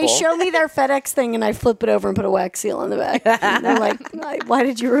 fart bubble. They show me their FedEx thing and I flip it over and put a wax seal on the back. And they're like, why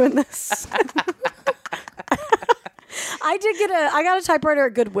did you ruin this? I got a typewriter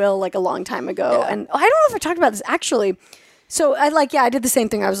at Goodwill like a long time ago. And I don't know if I talked about this actually. So I did the same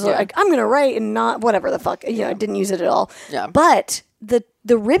thing. I was like, I'm going to write and not whatever the fuck. I didn't use it at all. Yeah. But the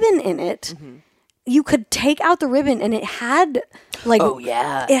ribbon in it, you could take out the ribbon and it had like, Oh,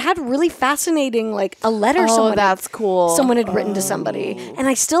 yeah. it had really fascinating, like a letter Oh, someone that's cool. someone had written to somebody, and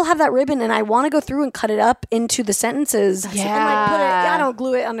I still have that ribbon, and I want to go through and cut it up into the sentences and like put it. I don't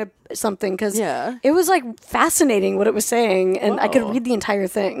glue it on something because Yeah. it was like fascinating what it was saying, and I could read the entire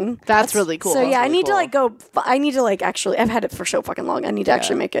thing. That's really cool. So yeah, I really need to cool. like go. I need to like actually. I've had it for so fucking long. I need to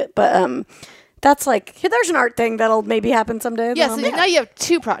actually make it, but that's like there's an art thing that'll maybe happen someday. Yeah, that so I'll now you have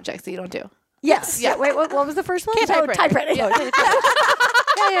 2 projects that you don't do. Yes. Yeah. Wait, what was the first one? Typewriter.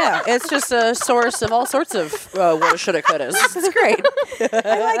 Yeah. It's just a source of all sorts of woulda, shoulda, couldas. It's great.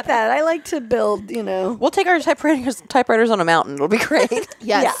 I like that. I like to build, We'll take our typewriters on a mountain. It'll be great.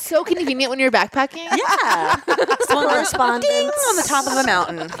 Yes. Yeah. So convenient when you're backpacking. Yeah. correspondence. Ding, on the top of a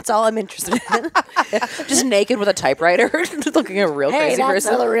mountain. That's all I'm interested in. Just naked with a typewriter, looking at a real Hey, crazy that's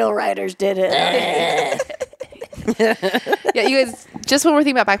person. how the real writers did it. Yeah, you guys, just when we're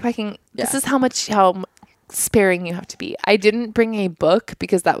thinking about backpacking, this is how sparing you have to be. I didn't bring a book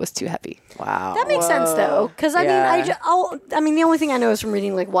because that was too heavy. Wow. That makes sense, though, because I mean, the only thing I know is from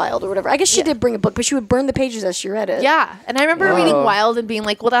reading like Wild or whatever. I guess she did bring a book, but she would burn the pages as she read it. Yeah, and I remember reading Wild and being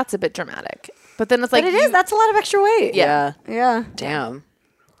like, well, that's a bit dramatic. But then it's like, But it is. That's a lot of extra weight. Yeah. Yeah. Damn.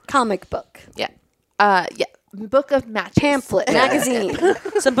 Comic book. Yeah. Book of matches. Pamphlet. Magazine.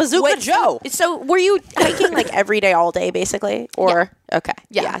 Some Bazooka Joe. So were you hiking like every day, all day, basically? Or okay,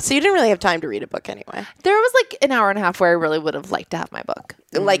 Yeah. So you didn't really have time to read a book anyway, There was like an hour and a half where I really would have liked to have my book.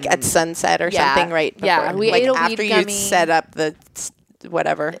 like at sunset or Yeah. something, right? Yeah, before. we like ate a after weed you gummy. set up the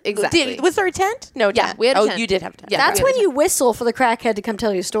whatever. Exactly. Was there a tent? No Yeah, tent. we had a Oh, tent. you did have a tent. Yeah. That's when you whistle for the crackhead to come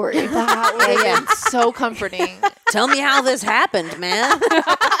tell you a story. That would have been so comforting. Tell me how this happened, man.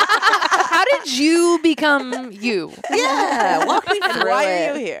 How did you become you? Yeah. Walk me And through why it.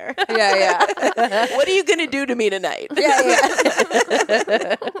 are you here? Yeah. What are you gonna do to me tonight? I'm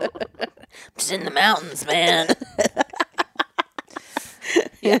just in the mountains, man.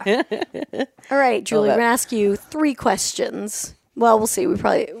 All right, Julie, that. we're going to ask you 3 questions. Well, we'll see. Who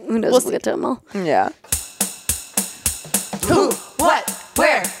knows if we'll get to them all. Yeah. Who, what,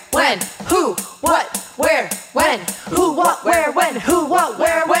 where, when? Who, what, where, when? Who, what, where, when? Who, what,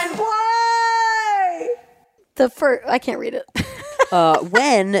 where, when? Why? The first, I can't read it.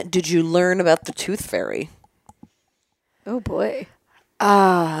 When did you learn about the tooth fairy? Oh, boy.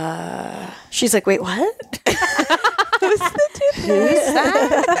 She's like, wait, what?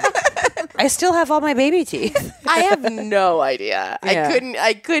 I still have all my baby teeth. I have no idea. Yeah.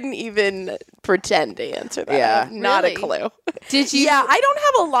 I couldn't even pretend to answer that. Yeah. I have not Really? a clue. Did you? Yeah, I don't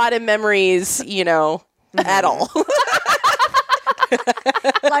have a lot of memories, at all.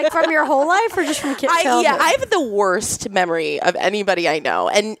 Like from your whole life or just from childhood? I have the worst memory of anybody I know,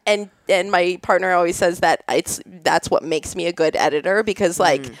 and my partner always says that that's what makes me a good editor because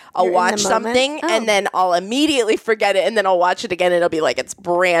I'll You're in watch the moment? something Oh. and then I'll immediately forget it and then I'll watch it again and it'll be like it's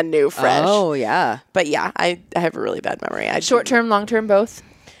brand new, fresh. Oh, yeah. But yeah, I have a really bad memory. Short term, long term, both?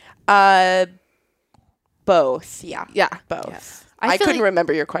 Both. Yeah. Yeah. Both. I I feel couldn't like-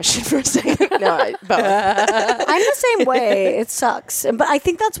 remember your question for a second. No, both. I'm the same way. It sucks. But I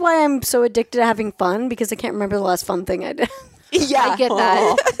think that's why I'm so addicted to having fun because I can't remember the last fun thing I did. Yeah. I get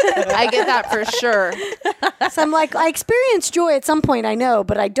that. I get that for sure. So I'm like, I experienced joy at some point, I know,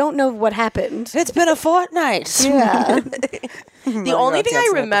 but I don't know what happened. It's been a fortnight. Yeah. The only thing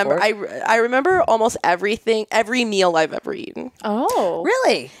I remember, I remember almost everything, every meal I've ever eaten. Oh.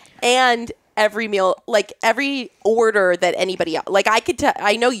 Really? And every meal, like every order that anybody else, like I could tell,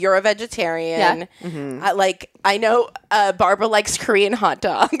 I know you're a vegetarian. Yeah. I know Barbara likes Korean hot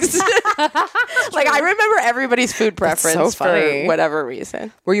dogs. Like I remember everybody's food preference so funny. for whatever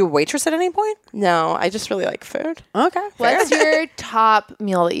reason. Were you a waitress at any point? No, I just really like food. Okay. What's your top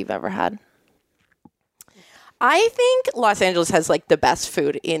meal that you've ever had? I think Los Angeles has like the best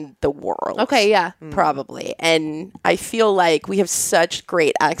food in the world. Okay, yeah. Probably. And I feel like we have such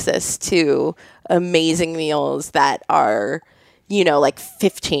great access to amazing meals that are, like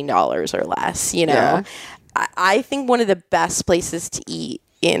 $15 or less, Yeah. I think one of the best places to eat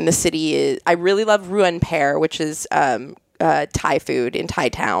in the city is, I really love Ruan Pear, which is Thai food in Thai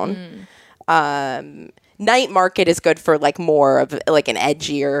town. Night market is good for like more of like an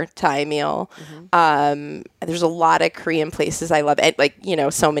edgier Thai meal. There's a lot of Korean places I love.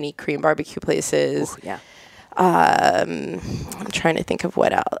 So many Korean barbecue places. Yeah. I'm trying to think of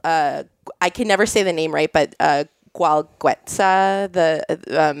what else. I can never say the name right, but Gualguetza,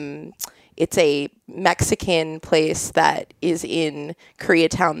 it's a Mexican place that is in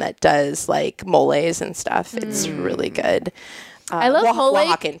Koreatown that does like moles and stuff. It's really good. I love mole.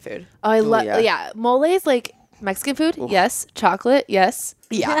 Oaxacan food. Oh, I love, yeah. yeah. Mole is like Mexican food. Yes. Chocolate. Yes.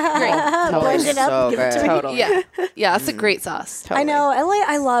 Yeah, Blend it up, So give it to good. me. totally. Yeah. Yeah. That's a great sauce. I know. LA,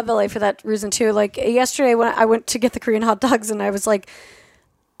 I love LA for that reason too. Like yesterday when I went to get the Korean hot dogs and I was like,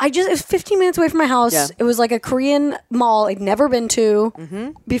 it was 15 minutes away from my house. Yeah. It was like a Korean mall I'd never been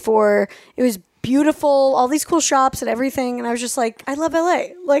to before. It was beautiful, all these cool shops and everything. And I was just like, I love LA.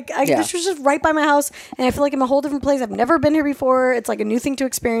 Like, this was just right by my house. And I feel like I'm a whole different place. I've never been here before. It's like a new thing to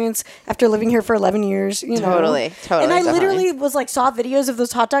experience after living here for 11 years, you know? Totally. And I literally was like, saw videos of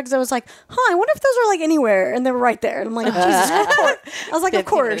those hot dogs. I was like, I wonder if those are like anywhere. And they were right there. And I'm like, Jesus, of course. I was like, of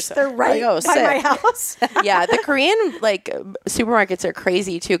course. They're right by my house. Yeah, the Korean like supermarkets are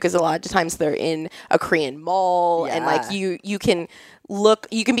crazy too, because a lot of times they're in a Korean mall, and like you can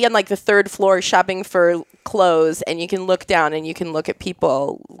be on like the third floor shopping for clothes, and you can look down and you can look at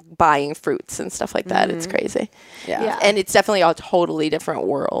people buying fruits and stuff like that. It's crazy. Yeah. And it's definitely a totally different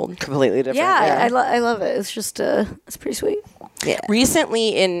world. Completely different. Yeah, I love it. It's just it's pretty sweet. Yeah.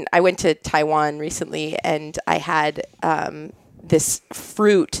 Recently, I went to Taiwan recently, and I had this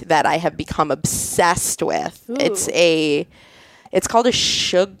fruit that I have become obsessed with. Ooh. It's called a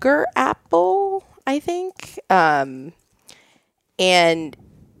sugar apple, I think. And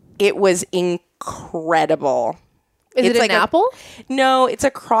it was incredible. Is it like an apple? No, it's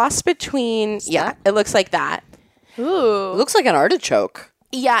a cross between. Yeah, it looks like that. Ooh. It looks like an artichoke.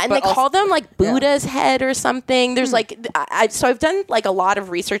 Yeah, and they call them like Buddha's head or something. There's like, so I've done like a lot of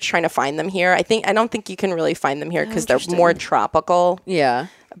research trying to find them here. I don't think you can really find them here because they're more tropical. Yeah.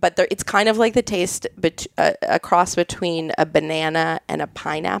 But it's kind of like the taste, a cross between a banana and a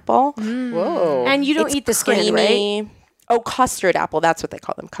pineapple. Whoa. And you don't eat the skin, right? Oh, custard apple. That's what they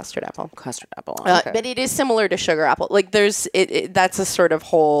call them, custard apple. Custard apple. Okay. But it is similar to sugar apple. Like there's, that's a sort of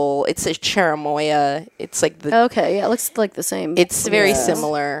whole, it's a cherimoya. It's like the... Okay, yeah, it looks like the same. It's very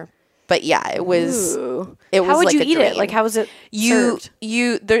similar. But yeah, it was... Ooh. It was how would like you a eat dream. it? Like, how was it served?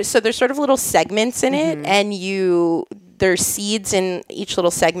 There's sort of little segments in it, and there's seeds in each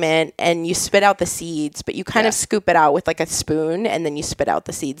little segment, and you spit out the seeds, but you kind of scoop it out with like a spoon, and then you spit out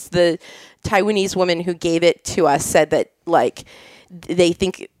the seeds. The Taiwanese woman who gave it to us said that like they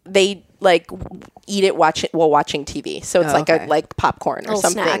think they like eat it while watching TV. So it's like a like popcorn or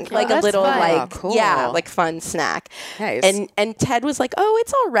something. Snack. Like Oh, a little fun. like Cool. like fun snack. Nice. And Ted was like, "Oh,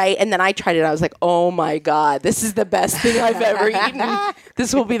 it's all right." And then I tried it. I was like, "Oh my god, this is the best thing I've ever eaten.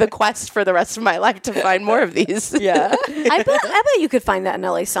 This will be the quest for the rest of my life to find more of these." Yeah. I bet you could find that in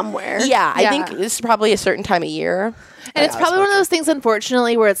LA somewhere. Yeah, I Yeah. think this is probably a certain time of year. And it's probably one of those things,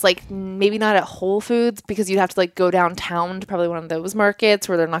 unfortunately, where it's like maybe not at Whole Foods because you'd have to like go downtown to probably one of those markets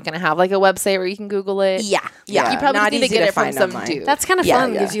where they're not going to have like a website where you can Google it. Yeah. You probably Not need to easy get it from find some online. dude. That's kind of Yeah,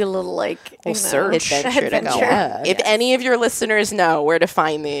 fun. yeah. Gives you a little like search. Adventure to go on. If any of your listeners know where to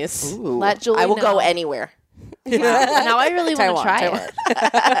find these, Let Julie I will know. go anywhere. Now I really want to try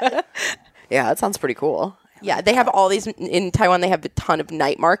it. Yeah, that sounds pretty cool. Yeah, they have all these in Taiwan. They have a ton of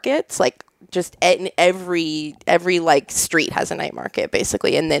night markets, like just in every like street has a night market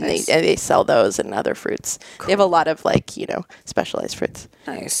basically, and then they sell those and other fruits. They have a lot of like specialized fruits.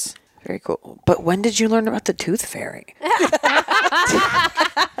 Nice. Very cool. But when did you learn about the tooth fairy?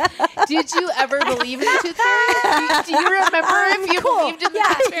 Did you ever believe in the tooth fairy? Do you remember if you believed in the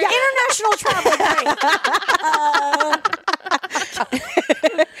tooth fairy? International travel.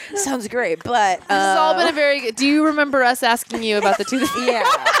 Great. Sounds great, but This has all been a very good. Do you remember us asking you about the tooth fairy?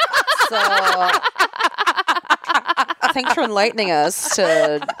 yeah. So thanks for enlightening us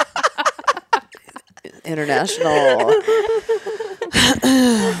to international.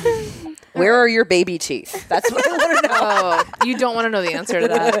 Where are your baby teeth? That's what I want to know. Oh, you don't want to know the answer to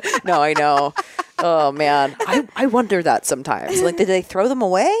that. No, I know. Oh man, I wonder that sometimes. Like, did they throw them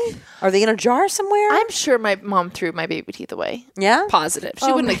away? Are they in a jar somewhere? I'm sure my mom threw my baby teeth away. Yeah. Positive.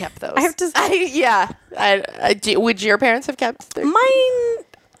 She wouldn't have kept those. I have to. Would your parents have kept their... Mine,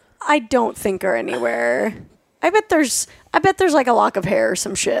 I don't think are anywhere. I bet there's like a lock of hair or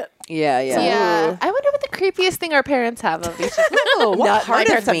some shit. Yeah. Yeah. I wonder what the creepiest thing our parents have of each other. Oh, what my part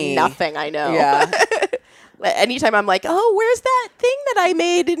parents of me? have nothing, I know. Yeah. Anytime I'm like, oh, where's that thing that I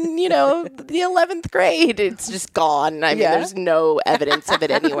made in, the 11th grade? It's just gone. I mean, there's no evidence of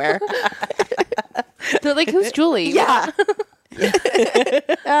it anywhere. They're like, who's Julie? Yeah.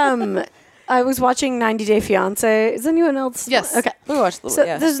 I was watching 90 Day Fiance. Is anyone else? Yes. Okay. We watched the So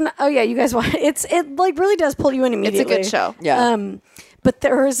there's you guys watch. It like really does pull you in It's a immediately. good show. Yeah. But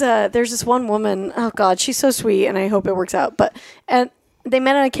there's this one woman. Oh God, she's so sweet, and I hope it works out. And they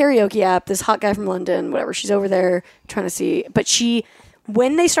met on a karaoke app. This hot guy from London, whatever. She's over there trying to see. But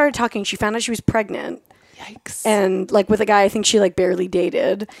when they started talking, she found out she was pregnant. Yikes. And like with a guy I think she like barely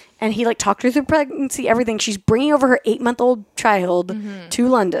dated, and he like talked her through pregnancy, everything. She's bringing over her 8-month-old child to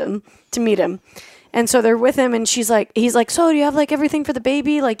London to meet him, And so they're with him, and he's like, so do you have like everything for the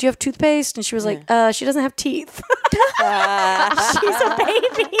baby? Like, do you have toothpaste? And she was like, she doesn't have teeth. She's a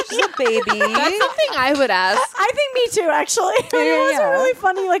baby. She's a baby. That's something I would ask. I think me too, actually. It was a really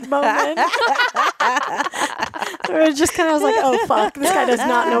funny like moment. Where it just kind of was like, oh fuck, this guy does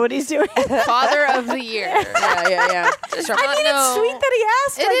not know what he's doing. Father of the year. Yeah. It's sweet that he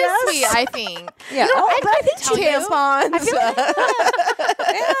asked. It I is guess. sweet, I think. Yeah. I think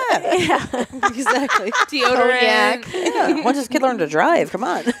Tampons. Exactly. Deodorant. Yeah. Once this kid learned to drive, come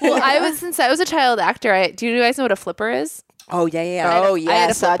on. Well, since I was a child actor, do you guys know what a flipper is? Oh yeah. Oh I had a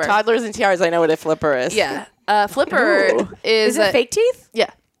yes, flipper. toddlers and tiaras. I know what a flipper is. Yeah. Flipper Is it fake teeth? Yeah.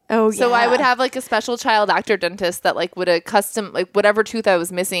 Oh yeah. So I would have like a special child actor dentist that like would a custom like whatever tooth I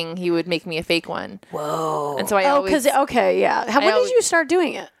was missing, he would make me a fake one. Whoa. And so I Oh, always because when did always- you start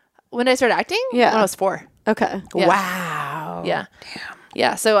doing it? when I started acting, Yeah. when I was 4. Okay. Yeah. Wow. Yeah. Damn.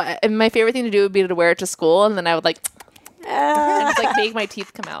 Yeah. So and my favorite thing to do would be to wear it to school, and then I would like and just, like make my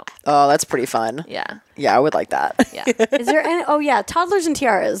teeth come out. Oh, that's pretty fun. Yeah. Yeah, I would like that. Yeah. Is there any? Oh yeah, toddlers and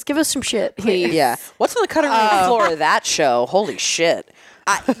tiaras. Give us some shit, please. Yeah. What's on the cutting room floor of that show? Holy shit.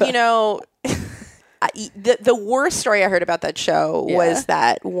 The worst story I heard about that show was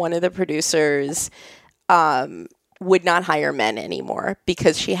that one of the producers would not hire men anymore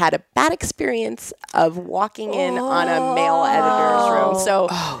because she had a bad experience of walking in on a male editor's room. So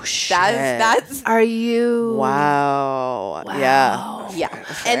shit. that's Are you? Wow. Yeah. yeah.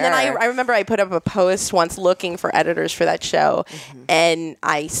 And then I remember I put up a post once looking for editors for that show, and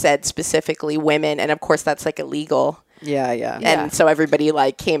I said specifically women, and of course that's like illegal. Yeah. And so everybody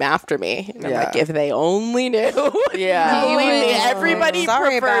like came after me. And I'm like, if they only knew. Yeah. Believe me, everybody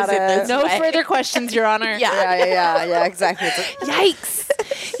Sorry prefers about it this No way. further questions, Your Honor. Yeah, exactly. It's like, Yikes.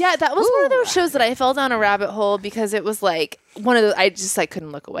 Yeah, that was one of those shows that I fell down a rabbit hole because it was like one of those I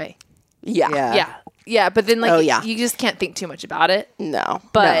couldn't look away. Yeah. Yeah, but then like Oh, yeah. you just can't think too much about it. No.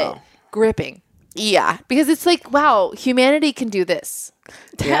 But gripping. Yeah. Because it's like, wow, humanity can do this.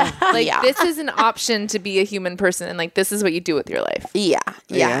 yeah. Like Yeah. this is an option to be a human person, and like this is what you do with your life. Yeah.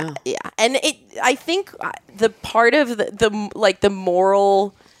 And I think the part of the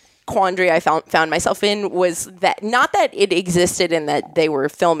moral quandary I found myself in was that not that it existed and that they were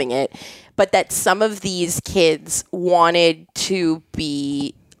filming it, but that some of these kids wanted to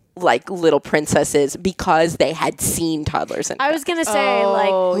be like little princesses because they had seen toddlers and I was gonna say,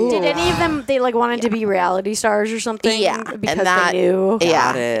 did any of them they like wanted to be reality stars or something? yeah, because and that, they knew.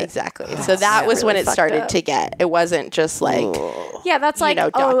 yeah, it. exactly. So that was when really it fucked started up. to get. It wasn't just like Yeah, that's like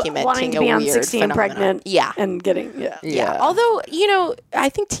documenting wanting to a be on weird 16 phenomenon. pregnant. Yeah. and getting yeah. Although I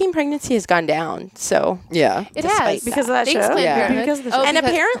think teen pregnancy has gone down. So Yeah. It Despite has because of that Thanks, show. Planned Yeah. Parenthood. Because of the show. and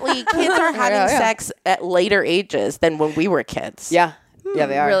apparently kids are having sex at later ages than when we were kids. Yeah. Yeah,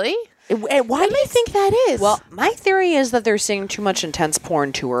 they are. Really? And why do you think that is? Well, my theory is that they're seeing too much intense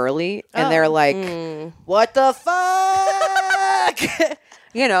porn too early, and they're like, "What the fuck?"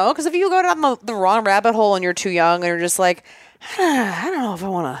 Because if you go down the wrong rabbit hole and you're too young, and you're just like, I don't know if I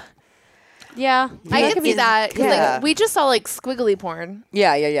want to. Yeah, I can see that because Yeah. like we just saw like squiggly porn,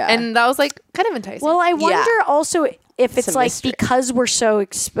 Yeah. and that was like kind of enticing. Well, I wonder also if it's Some like mystery. because we're so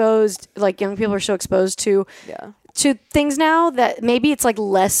exposed, like young people are so exposed to things now that maybe it's like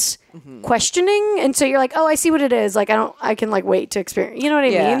less questioning, and so you're like, oh, I see what it is. Like I can like wait to experience. You know what I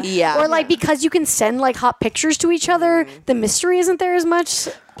Yeah. mean? Yeah. Or like because you can send like hot pictures to each other, the mystery isn't there as much.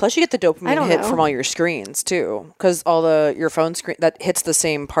 Plus, you get the dopamine don't hit know. from all your screens too, because all your phone screen that hits the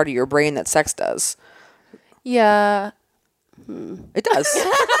same part of your brain that sex does. yeah. It does.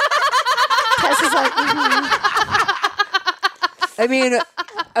 Tess is like, I mean,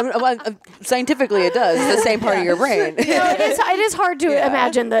 scientifically, it does. It's the same part of your brain. it is hard to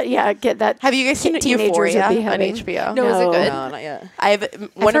imagine that. Yeah, get that. have you guys seen teenagers Euphoria would be on having. HBO? No, is it good? No, not yet. I have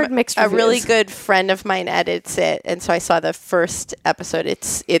heard mixed a really reviews. good friend of mine edits it, and so I saw the first episode.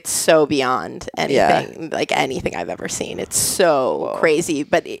 It's so beyond anything like anything I've ever seen. It's so crazy,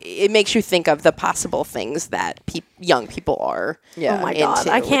 but it makes you think of the possible things that young people are. Yeah. Oh my god,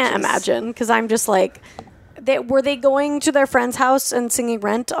 into, I can't which is- imagine because I'm just like. Were they going to their friend's house and singing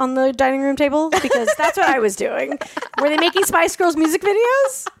Rent on the dining room table? Because that's what I was doing. Were they making Spice Girls music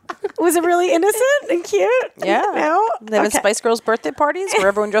videos? Was it really innocent and cute? Yeah. No? They have Spice Girls birthday parties where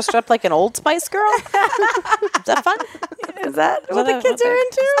everyone dressed up like an old Spice Girl. Is that fun? Is that what the kids are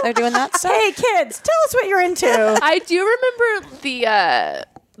into? They're doing that stuff. Hey, kids, tell us what you're into. I do remember the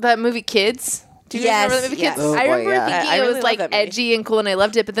that movie Kids. Do you Yes, remember the movie yes. Kids? Oh, I boy, remember yeah. thinking I it really was love like that movie. edgy and cool, and I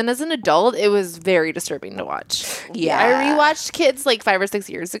loved it. But then as an adult, it was very disturbing to watch. Yeah. I rewatched Kids like 5 or 6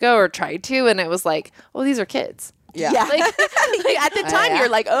 years ago, or tried to, and it was like, oh, these are kids. Yeah. Like At the time, yeah. you're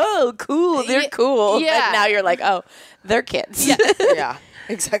like, oh, cool. They're cool. Yeah. But now you're like, oh, they're kids. Yeah. Yeah.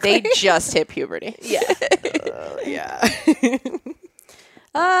 Exactly. They just hit puberty. Yeah. yeah.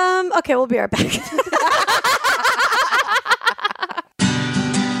 Okay, we'll be right back.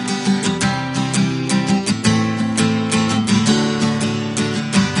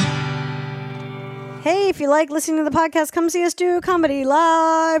 Hey, if you like listening to the podcast, come see us do comedy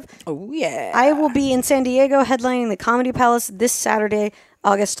live. Oh yeah. I will be in San Diego headlining the Comedy Palace this Saturday,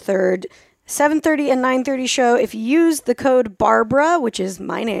 August 3rd. 7:30 and 9:30 show. If you use the code Barbara, which is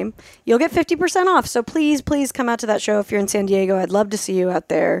my name, you'll get 50% off. So please come out to that show if you're in San Diego. I'd love to see you out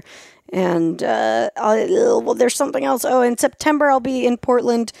there. And well, there's something else. Oh, in September, I'll be in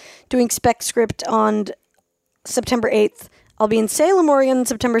Portland doing Spec Script on September 8th. I'll be in Salem, Oregon,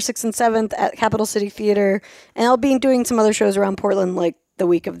 September 6th and 7th at Capital City Theater. And I'll be doing some other shows around Portland, like the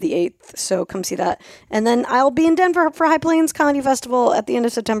week of the 8th. So come see that. And then I'll be in Denver for High Plains Comedy Festival at the end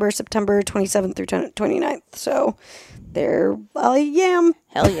of September 27th through 29th. So there I am.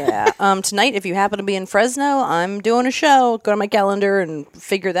 Hell yeah. Tonight, if you happen to be in Fresno, I'm doing a show. Go to my calendar and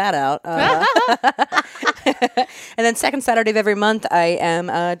figure that out. And then second Saturday of every month, I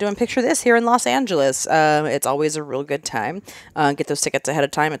am doing Picture This here in Los Angeles. It's always a real good time. Get those tickets ahead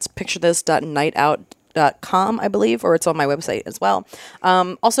of time. It's picturethis.nightout.com, I believe, or it's on my website as well.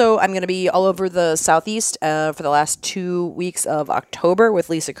 Also, I'm going to be all over the Southeast for the last 2 weeks of October with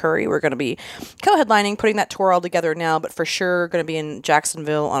Lisa Curry. We're going to be co-headlining, putting that tour all together now, but for sure going to be in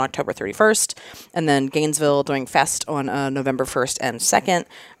Jacksonville on October 31st, and then Gainesville doing Fest on November 1st and 2nd.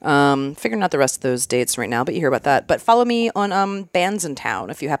 Figuring out the rest of those dates right now, but you hear about that. But follow me on Bands in Town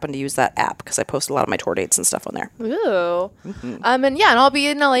if you happen to use that app, because I post a lot of my tour dates and stuff on there. Ooh. And yeah, and I'll be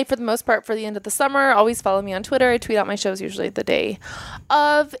in LA for the most part for the end of the summer. Always follow me on Twitter. I tweet out my shows usually the day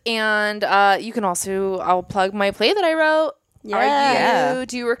of. And you can also, I'll plug my play that I wrote.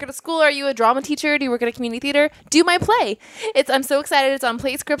 Do you work at a school? Are you a drama teacher? Do you work at a community theater? Do my play. I'm so excited. It's on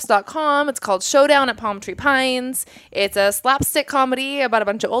playscripts.com. It's called Showdown at Palm Tree Pines. It's a slapstick comedy about a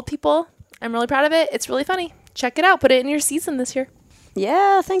bunch of old people. I'm really proud of it. It's really funny. Check it out. Put it in your season this year.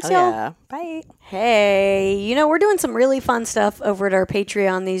 Yeah, thanks, y'all. Yeah. Bye. Hey, we're doing some really fun stuff over at our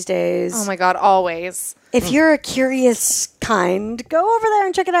Patreon these days. Oh my God, always. If you're a curious kind, go over there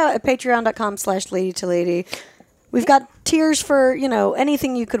and check it out at patreon.com/lady2lady. We've got tiers for,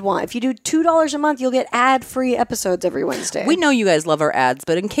 anything you could want. If you do $2 a month, you'll get ad-free episodes every Wednesday. We know you guys love our ads,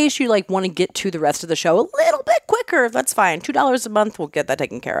 but in case you want to get to the rest of the show a little bit quicker, that's fine. $2 a month, we'll get that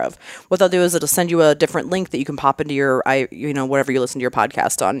taken care of. What they'll do is it'll send you a different link that you can pop into your, whatever you listen to your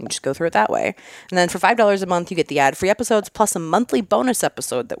podcast on, and just go through it that way. And then for $5 a month, you get the ad-free episodes plus a monthly bonus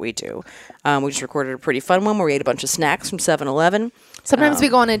episode that we do. We just recorded a pretty fun one where we ate a bunch of snacks from 7-Eleven. Sometimes we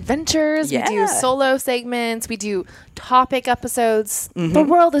go on adventures. Yeah. We do solo segments. We do topic episodes. The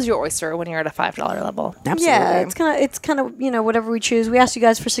world is your oyster when you're at a $5 level. Absolutely. Yeah, it's kind of whatever we choose. We ask you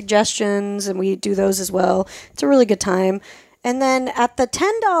guys for suggestions, and we do those as well. It's a really good time. And then at the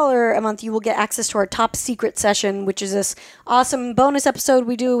 $10 a month, you will get access to our top secret session, which is this awesome bonus episode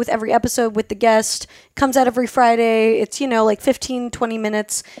we do with every episode with the guest. Comes out every Friday. It's, like 15, 20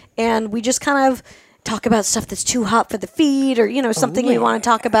 minutes. And we just kind of talk about stuff that's too hot for the feed, or something we want to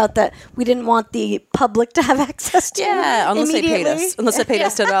talk about that we didn't want the public to have access to. Yeah, unless they paid us. Unless they paid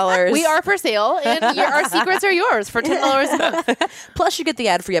us $10. We are for sale, and our secrets are yours for $10 a month. Plus, you get the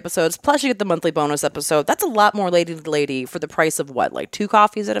ad-free episodes. Plus, you get the monthly bonus episode. That's a lot more lady to lady for the price of what, like 2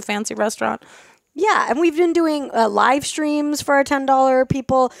 coffees at a fancy restaurant? Yeah, and we've been doing live streams for our $10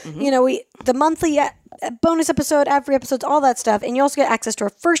 people. The monthly bonus episode, ad-free episodes, all that stuff, and you also get access to our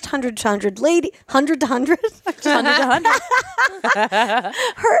first 100 to 100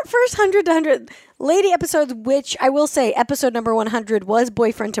 her first 100 to 100 lady episodes, which I will say, episode number 100 was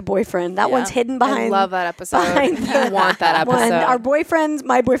boyfriend to boyfriend. That one's hidden behind. I love that episode. I want that episode. When our boyfriends,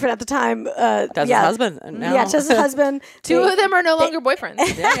 my boyfriend at the time, Tessa's husband. No. Yeah, Tessa's husband. Two of them are no longer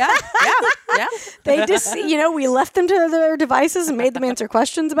boyfriends. Yeah. They just, we left them to their devices and made them answer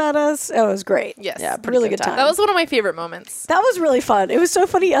questions about us. It was great. Yes. Yeah, really good time. That was one of my favorite moments. That was really fun. It was so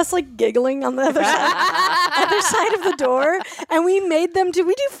funny, us giggling on the other side of the door, and we made them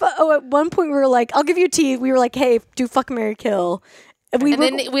do. At one point we were like, "I'll give you tea." We were like, "Hey, do fuck, marry, kill."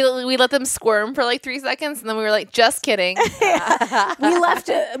 Then we let them squirm for 3 seconds, and then we were like, "Just kidding." We left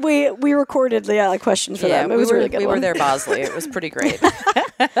it. We recorded questions for them. It was really good. We were there, Bosley. It was pretty great.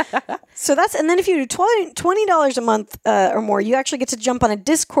 So and then if you do $20 a month or more, you actually get to jump on a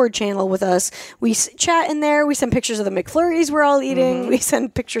Discord channel with us. We chat in there. We send pictures of the McFlurries we're all eating. We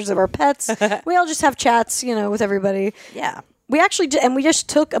send pictures of our pets. We all just have chats, with everybody. Yeah. We actually did, and we just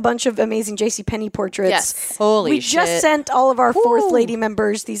took a bunch of amazing JCPenney portraits. Yes. Holy we shit. just sent all of our fourth lady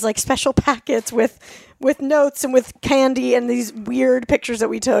members these like special packets with notes and with candy and these weird pictures that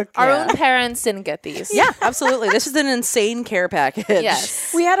we took. Our own parents didn't get these. Yeah, absolutely. This is an insane care package.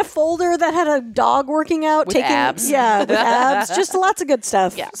 Yes. We had a folder that had a dog working out, With taking abs. Yeah, with abs. Just lots of good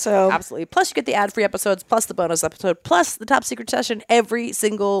stuff. Yeah. So Absolutely. Plus, you get the ad-free episodes, plus the bonus episode, plus the top secret session every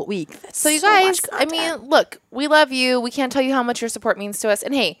single week. That's So you much guys, I content. mean, look, we love you. We can't tell you how much your support means to us.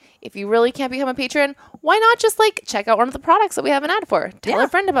 And hey, if you really can't become a patron, why not just like check out one of the products that we have an ad for? Tell a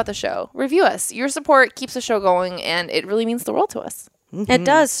friend about the show. Review us. Your support keeps the show going, and it really means the world to us. it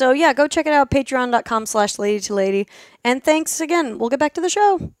does. So yeah, go check it out. Patreon.com/lady2lady. And thanks again. We'll get back to the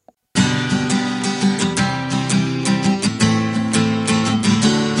show.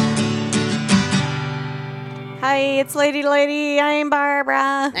 Hi, it's Lady to Lady. I'm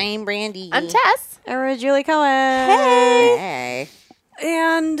Barbara. I'm Brandy. I'm Tess. Or Julie Cohen. Hey.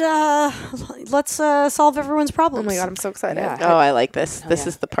 And let's solve everyone's problems. Oh my God, I'm so excited. Yeah. Oh, I like this. This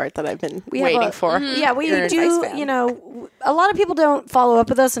is the part that I've been We have waiting a- for. Yeah, we You're an do. advice fan. You know, a lot of people don't follow up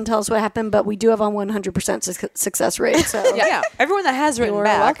with us and tell us what happened, but we do have a 100% success rate. So Yeah. Everyone that has written You're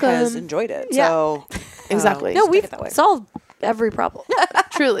back has welcome. enjoyed it. Yeah. So Exactly. no, take we've it that way. solved every problem.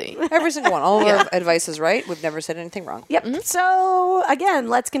 Truly. every single one. All of our advice is right. We've never said anything wrong. Yep. So again,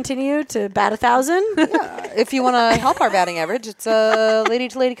 let's continue to bat 1,000. If you want to help our batting average, it's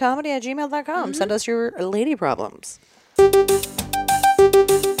ladytoladycomedy@gmail.com. Send us your lady problems.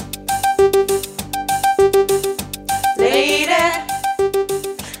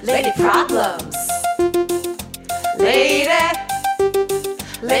 Lady problems.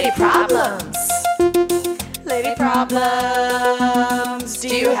 Lady problems. Lady problems. Do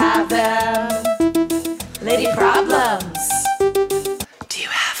you have them? Lady problems. Do you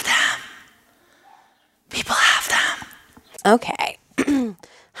have them? People have them. Okay.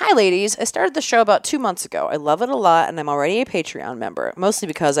 Hi, ladies. I started the show about 2 months ago. I love it a lot, and I'm already a Patreon member, mostly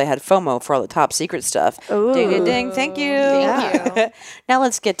because I had FOMO for all the top secret stuff. Ding, ding, ding. Thank you. Thank you. Now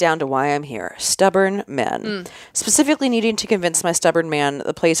let's get down to why I'm here. Stubborn men. Specifically needing to convince my stubborn man that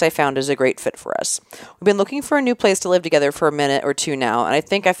the place I found is a great fit for us. We've been looking for a new place to live together for a minute or two now, and I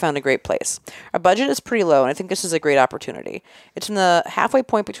think I found a great place. Our budget is pretty low, and I think this is a great opportunity. It's in the halfway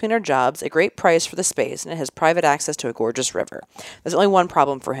point between our jobs, a great price for the space, and it has private access to a gorgeous river. There's only one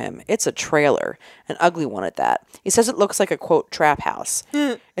problem for him. It's a trailer, an ugly one at that. He says it looks like a, quote, trap house.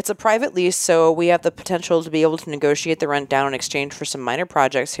 It's a private lease, so we have the potential to be able to negotiate the rent down in exchange for some minor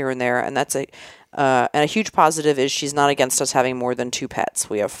projects here and there, and that's and a huge positive is she's not against us having more than 2 pets.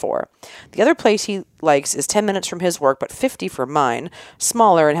 We have 4. The other place he likes is 10 minutes from his work, but 50 for mine,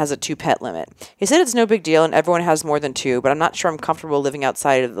 smaller and has a 2-pet limit. He said it's no big deal and everyone has more than 2, but I'm not sure I'm comfortable living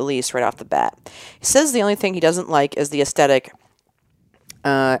outside of the lease right off the bat. He says the only thing he doesn't like is the aesthetic.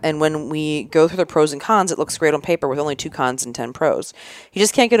 And when we go through the pros and cons, it looks great on paper with only 2 cons and 10 pros. He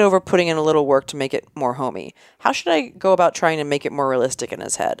just can't get over putting in a little work to make it more homey. How should I go about trying to make it more realistic in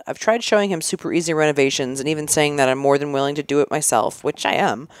his head? I've tried showing him super easy renovations and even saying that I'm more than willing to do it myself, which I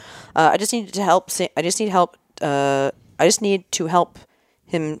am. I just need to help. I just need help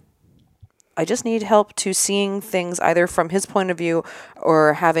to seeing things either from his point of view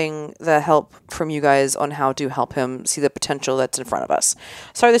or having the help from you guys on how to help him see the potential that's in front of us.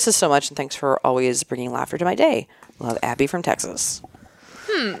 Sorry this is so much, and thanks for always bringing laughter to my day. Love, Abby from Texas.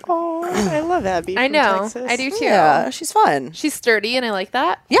 Oh, I love Abby. I from know. Texas. I do too. Yeah, she's fun. She's sturdy, and I like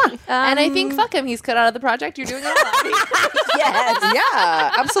that. Yeah. And I think, fuck him. He's cut out of the project. You're doing it a lot. Yes.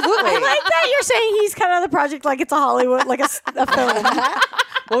 Yeah, absolutely. I like that you're saying he's cut out of the project like it's a Hollywood, like a film.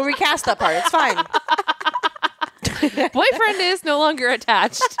 We'll recast that part. It's fine. Boyfriend is no longer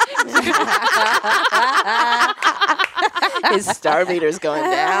attached. His star meter's going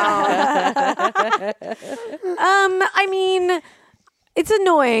down. I mean, it's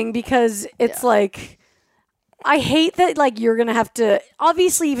annoying because it's like, I hate that like you're gonna have to.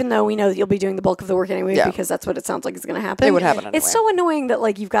 Obviously, even though we know that you'll be doing the bulk of the work anyway, Yeah. because that's what it sounds like is gonna happen. It would happen It's anyway. so annoying that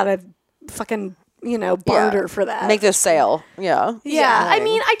like you've got to fucking barter for that. Make this sale. Yeah. Yeah, I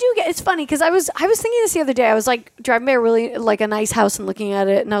mean, I do get. It's funny because I was thinking this the other day. I was like driving by a really like a nice house and looking at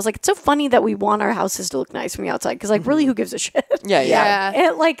it, and I was like, it's so funny that we want our houses to look nice from the outside because like really, who gives a shit? Yeah.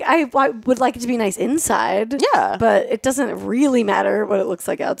 It, like I would like it to be nice inside. Yeah. but it doesn't really matter what it looks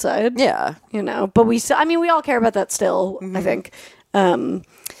like outside. Yeah. You know, but we still. I mean, we all care about that still. I think. But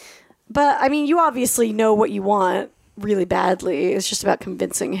I mean, you obviously know what you want really badly. It's just about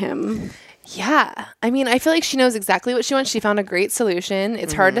convincing him. Yeah. I mean, I feel like she knows exactly what she wants. She found a great solution.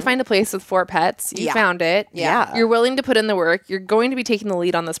 It's hard to find a place with 4 pets. You found it. Yeah. You're willing to put in the work. You're going to be taking the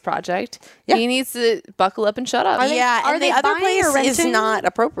lead on this project. Yeah. He needs to buckle up and shut up. Are they and the other buying or place is renting? not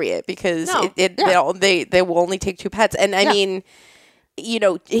appropriate because No. they will only take 2 pets. And I mean,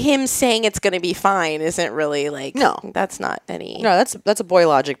 him saying it's going to be fine isn't really like, No. that's not any. No, that's a boy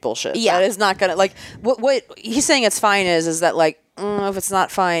logic bullshit. Yeah. That is not gonna like what he's saying. It's fine is that like if it's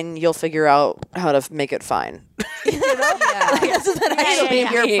not fine, you'll figure out how to make it fine. That'll be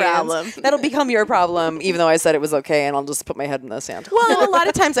your problem. That'll become your problem, even though I said it was okay, and I'll just put my head in the sand. Well, a lot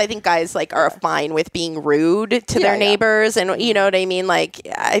of times I think guys like are fine with being rude to their neighbors, and you know what I mean. Like,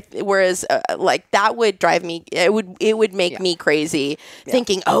 whereas like that would drive me. It would make me crazy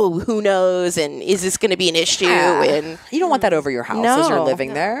thinking, oh, who knows, and is this going to be an issue? And you don't want that over your house as you're No.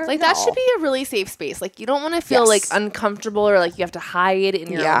 living there. Like, that should be a really safe space. Like, you don't want to feel like uncomfortable or like you have to hide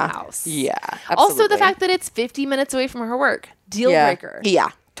in your own house. Yeah. Also, the absolutely. fact that it's 50 minutes away from her work. Deal breaker. yeah.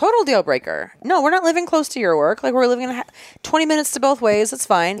 Total deal breaker. No, we're not living close to your work. Like, we're living in 20 minutes to both ways. It's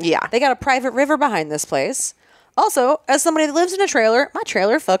fine. Yeah. They got a private river behind this place. Also, as somebody that lives in a trailer, my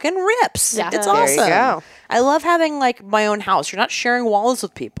trailer fucking rips. Yeah. It's There you awesome. go. I love having like my own house. You're not sharing walls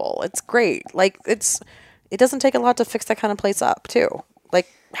with people. It's great. Like it doesn't take a lot to fix that kind of place up too. Like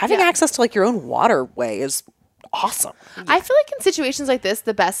having access to like your own waterway is awesome. I feel like in situations like this,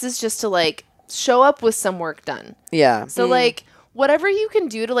 the best is just to like show up with some work done. Yeah. So like whatever you can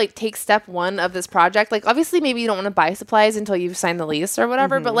do to like take step 1 of this project, like obviously maybe you don't want to buy supplies until you've signed the lease or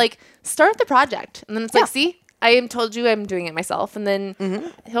whatever, but like start the project. And then it's like, see, I am told you I'm doing it myself. And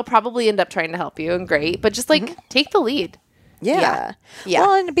then he'll probably end up trying to help you and great, but just like take the lead. Yeah. Yeah.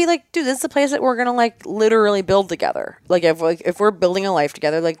 Well, and be like, dude, this is a place that we're gonna like literally build together. Like if we're building a life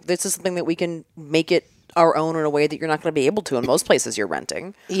together, like this is something that we can make it our own in a way that you're not going to be able to in most places you're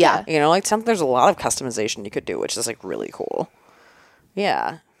renting. Yeah. You know, like there's a lot of customization you could do, which is like really cool.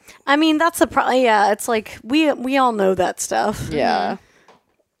 Yeah. I mean, that's the yeah. It's like we all know that stuff. Yeah.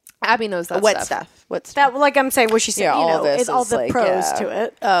 Abby knows that What stuff. stuff? What stuff? That like I'm saying, what she said. Yeah, you all know, this it's all is the like, pros yeah. to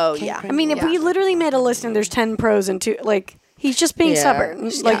it. Oh yeah. I mean, if we literally made a list and there's 10 pros and 2 like. He's just being Yeah.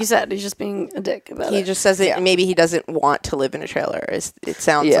 stubborn, like you said. He's just being a dick about it. He just says it. Maybe he doesn't want to live in a trailer. It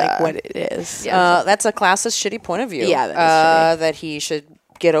sounds Yeah. like what it is. That's a classist shitty point of view. Yeah, that is shitty. That he should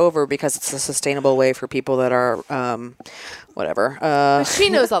get over because it's a sustainable way for people that are whatever. She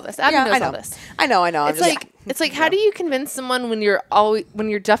knows all this. Abby I knows know. all this. I know. I'm It's just, like it's like how do you convince someone when you're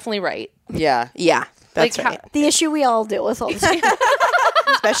definitely right? yeah. Yeah, that's Like, right. the issue we all deal with all the time.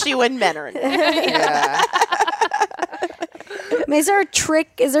 Especially when men are in it. Yeah. Is there a trick?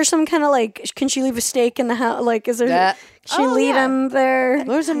 Is there some kind of like? Can she leave a steak in the house? Like, is there? That- She lead him there.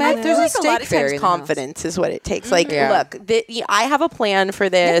 There's a I feel like a steak lot of fairy times in the house. confidence is what it takes. Like, Yeah. look, I have a plan for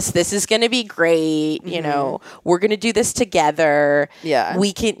this. This is going to be great. You know, we're going to do this together. Yeah.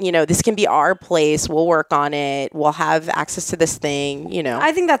 We can, this can be our place. We'll work on it. We'll have access to this thing,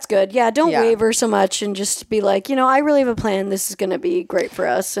 I think that's good. Yeah, don't Yeah. waver so much and just be like, I really have a plan. This is going to be great for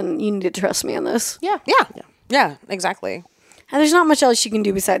us, and you need to trust me on this. Yeah. Yeah, exactly. And there's not much else you can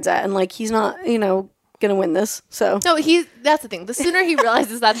do besides that. And like, he's not, gonna win this. So No, that's the thing. The sooner he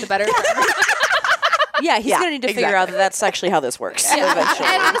realizes that, the better. For him. Yeah, he's going to need to figure out that that's actually how this works eventually.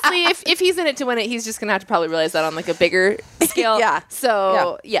 And honestly, if he's in it to win it, he's just gonna have to probably realize that on like a bigger scale. Yeah.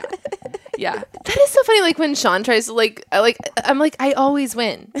 So yeah. That is so funny. Like when Sean tries to I'm like, I always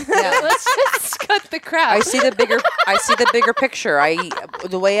win. Let's just cut the crap. I see the bigger picture.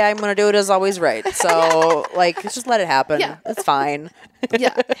 The way I'm going to do it is always right. So, like, just let it happen. Yeah. It's fine.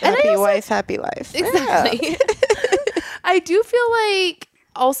 Yeah. And happy wife, happy life. exactly. I do feel like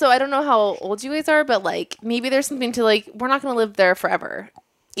also I don't know how old you guys are, but like maybe there's something to like we're not gonna live there forever.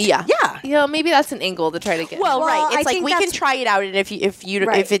 Yeah. Yeah. Maybe that's an angle to try to get. Well, right. I It's like think we can that's- try it out, and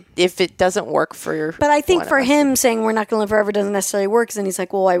Right. if it doesn't work for, But I think one of for us. him saying we're not going to live forever doesn't necessarily work. Because then he's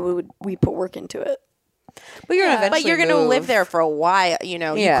like, well, why would we put work into it? But you're going to but you're going to live there for a while. You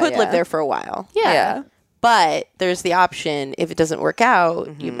could live there for a while. yeah. But there's the option if it doesn't work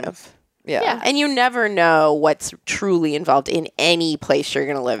out, you move. Yeah. Yeah. And you never know what's truly involved in any place you're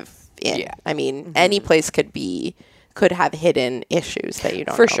going to live in. Yeah. I mean, any place could have hidden issues that you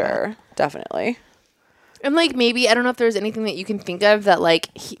don't For know sure. about. Definitely. And like maybe I don't know if there's anything that you can think of that like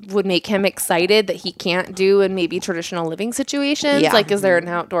would make him excited that he can't do in maybe traditional living situations. Yeah. Like, is there an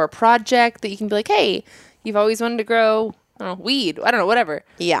outdoor project that you can be like, hey, you've always wanted to grow don't know, weed. I don't know, whatever.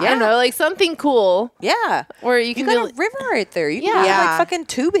 Yeah. I don't know, like something cool. Yeah. Or you You can got be a river right there. You can Yeah. do Yeah. like fucking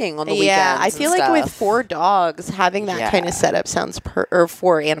tubing on the weekends. Yeah, I feel and like with stuff. 4 dogs, having that kind of setup sounds or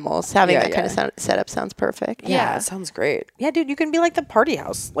 4 animals, having Yeah, that kind of setup sounds perfect. Yeah, it sounds great. Yeah, dude, you can be like the party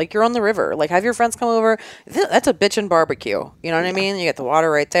house. Like you're on the river. Like have your friends come over. That's a bitchin' barbecue. You know what I mean? You get the water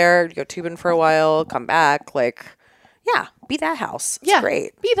right there. You go tubing for a while, come back. Like, yeah, be that house. It's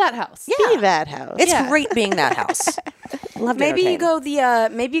great. Be that house. Be that house. It's Yeah. great being that house. Love to Maybe you entertain.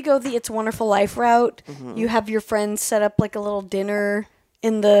 go the It's a Wonderful Life route. You have your friends set up like a little dinner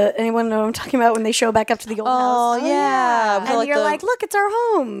in the. Anyone know what I'm talking about when they show back up to the old house? Oh, yeah. With, And like, you're the- like, look, it's our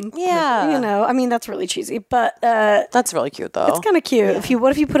home. Yeah. You know, I mean, that's really cheesy, but That's really cute though. it's kind of cute.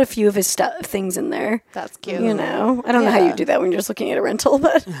 What if you put a few of his things in there? That's cute. You know, I don't know how you do that when you're just looking at a rental,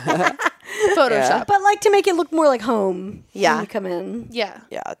 but Photoshop. but like to make it look more like home. Yeah. when you come in. Yeah.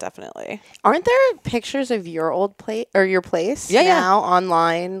 Yeah, definitely. Aren't there pictures of your old place or your place Yeah, yeah. now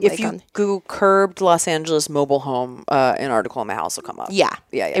online? If like you on- Google curbed Los Angeles mobile home, an article in my house will come up. yeah.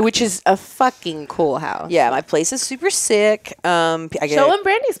 Yeah. Which is a fucking cool house. Yeah, my place is super sick. I get Show him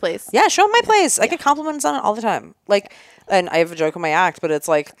Brandy's place. Yeah, show 'em my place. I get compliments on it all the time. Like, and I have a joke in my act, but it's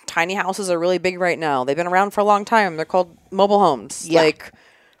like tiny houses are really big right now. They've been around for a long time. They're called mobile homes. Yeah. Like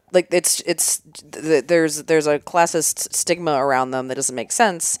there's a classist stigma around them that doesn't make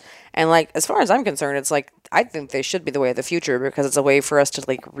sense. And like as far as I'm concerned, it's like I think they should be the way of the future because it's a way for us to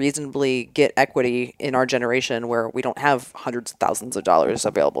like reasonably get equity in our generation where we don't have hundreds of thousands of dollars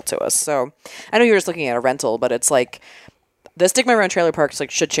available to us. So I know you're just looking at a rental, but it's like the stigma around trailer parks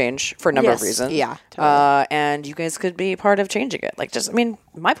like should change for a number of Yes. reasons. Yeah, totally. And you guys could be part of changing it. Like just, I mean,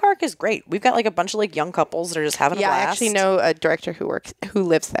 my park is great. We've got like a bunch of like young couples that are just having a Yeah, blast. I actually know a director who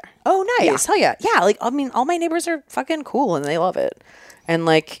lives there. Oh, nice. Hell yeah. Yeah. Like, I mean, all my neighbors are fucking cool and they love it. And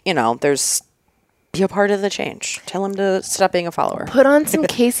like, you know, be a part of the change. Tell them to stop being a follower. Put on some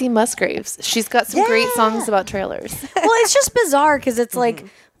Casey Musgraves. She's got some great songs about trailers. Well, it's just bizarre because it's like,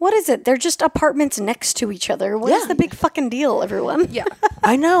 what is it? They're just apartments next to each other. What is the big fucking deal, everyone? Yeah.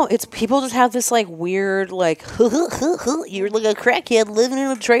 I know. It's people just have this like weird, like, you're like a crackhead living in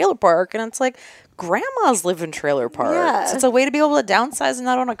a trailer park. And it's like, grandmas live in trailer parks. Yeah. It's a way to be able to downsize and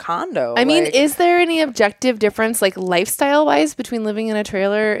not own a condo. I mean, Like, is there any objective difference, like lifestyle wise, between living in a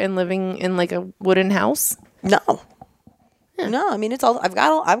trailer and living in like a wooden house? no. No, I mean it's all I've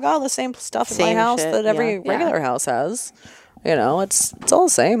got all the same stuff in my Same house shit, that every yeah. regular house has. You know, it's all the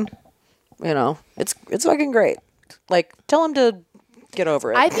same. You know, it's fucking great. Like, tell them to get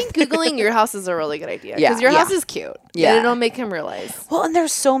over it. I think Googling your house is a really good idea. Yeah. Because your Yeah. house is cute. Yeah. And it'll make him realize. Well, and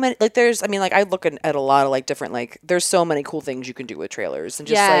there's so many, like, I look at a lot of, like, different, like, there's so many cool things you can do with trailers. And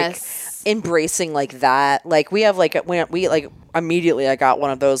just, Yes. like, embracing, like, that. Like, we have, like, we like, immediately I got one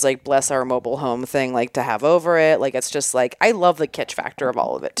of those, like, bless our mobile home thing, like, to have over it. Like, it's just, like, I love the kitsch factor of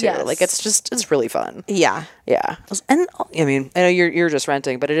all of it, too. Yes. Like, it's really fun. Yeah. Yeah. And, I mean, I know you're just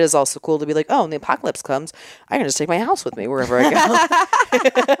renting, but it is also cool to be like, oh, when the apocalypse comes, I can just take my house with me wherever I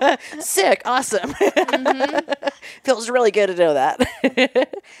go. Sick. Awesome. Feels really good to know that.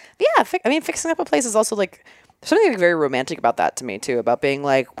 But yeah, fixing up a place is also like something like very romantic about that to me too. About being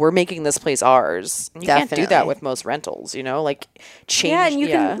like, we're making this place ours. And you can't do that Definitely. with most rentals, you know. Like change. Yeah, and you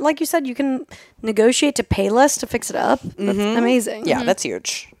can, like you said, you can negotiate to pay less to fix it up. That's amazing. Yeah, that's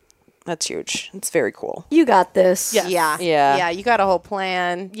huge. That's huge. It's very cool. You got this. Yeah. Yeah. Yeah. Yeah. You got a whole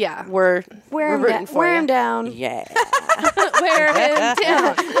plan. Yeah. We're Wear him, rooting for wear you. him down. Yeah. Wear him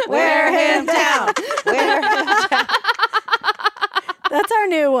down. Wear him down. That's our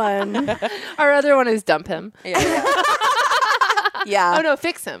new one. Our other one is dump him. Yeah. Yeah. Oh, no,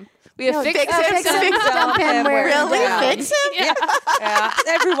 fix him. We have fix him. Fix him, dump him, wear him Really? down. Fix him? Yeah,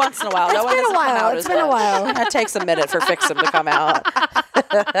 every once in a while. That one been a doesn't come while. out It's as been a much. while. That takes a minute for Fix 'em to come out.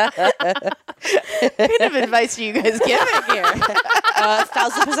 What kind of advice are you guys giving here?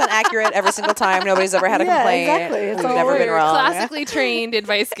 1,000% accurate every single time. Nobody's ever had a Yeah, complaint. exactly. It's We've all never been We're wrong. classically trained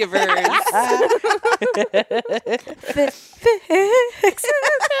advice givers.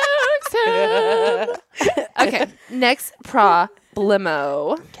 Okay, next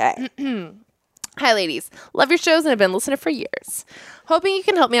problemo. Okay. Hi, ladies. Love your shows and have been listening for years. Hoping you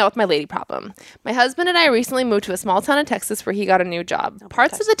can help me out with my lady problem. My husband and I recently moved to a small town in Texas where he got a new job.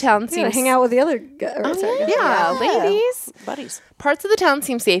 Parts of the town You seem gotta hang out with the other guy. yeah, ladies. Buddies. Parts of the town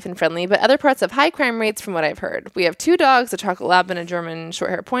seem safe and friendly, but other parts have high crime rates from what I've heard. We have 2 dogs, a chocolate lab and a German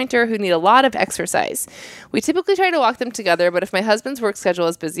short-hair pointer, who need a lot of exercise. We typically try to walk them together, but if my husband's work schedule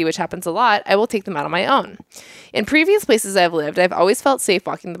is busy, which happens a lot, I will take them out on my own. In previous places I've lived, I've always felt safe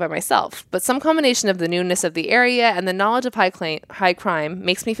walking them by myself, but some combination of the newness of the area and the knowledge of high crime,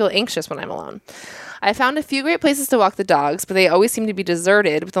 makes me feel anxious when I'm alone. I found a few great places to walk the dogs, but they always seem to be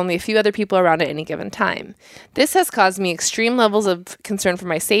deserted with only a few other people around at any given time. This has caused me extreme levels of concern for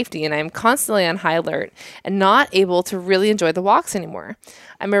my safety, and I am constantly on high alert and not able to really enjoy the walks anymore.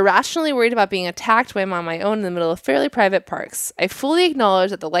 I'm irrationally worried about being attacked when I'm on my own in the middle of fairly private parks. I fully acknowledge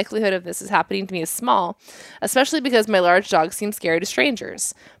that the likelihood of this is happening to me is small, especially because my large dogs seem scary to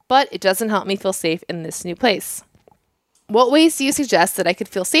strangers, but it doesn't help me feel safe in this new place. What ways do you suggest that I could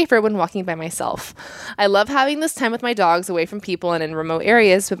feel safer when walking by myself? I love having this time with my dogs away from people and in remote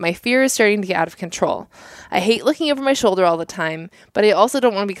areas, but my fear is starting to get out of control. I hate looking over my shoulder all the time, but I also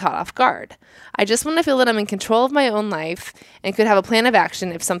don't want to be caught off guard. I just want to feel that I'm in control of my own life and could have a plan of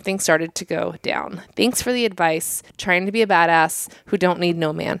action if something started to go down. Thanks for the advice. Trying to be a badass who don't need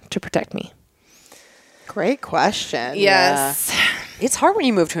no man to protect me. Great question. Yes. It's hard when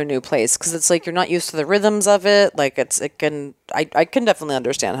you move to a new place because it's like you're not used to the rhythms of it. Like I can definitely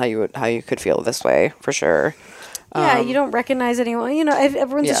understand how you could feel this way for sure. Yeah, you don't recognize anyone. You know,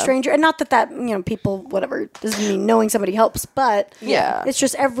 everyone's a Yeah. stranger, and not that people whatever doesn't mean knowing somebody helps, but Yeah. it's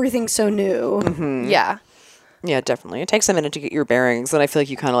just everything's so new. Yeah. Yeah, definitely. It takes a minute to get your bearings, and I feel like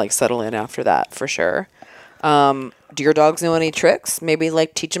you kind of like settle in after that for sure. Do your dogs know any tricks? Maybe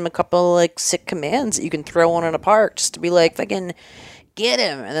like teach them a couple like sick commands that you can throw on in a park just to be like fucking get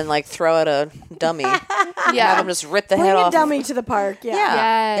him, and then like throw out a dummy. Yeah. Have them just rip the Bring head a off. dummy to the park. Yeah.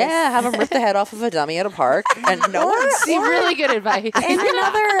 Yeah, Yes. yeah. Have them rip the head off of a dummy at a park, and no one's See, really good advice.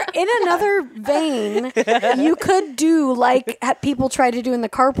 In another vein, you could do like people try to do in the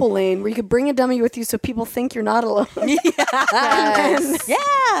carpool lane, where you could bring a dummy with you so people think you're not alone. Yes.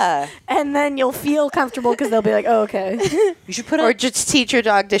 Yeah, And then you'll feel comfortable because they'll be like, "Oh, okay." you should put Or just teach your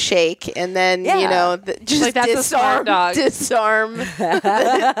dog to shake, and then Yeah. just Like, that's a smart dog. disarm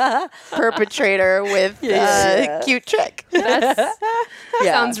the perpetrator with a cute trick. That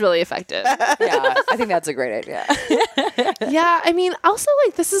sounds really effective. Yeah, I think that's a great idea. Yeah, I mean, also,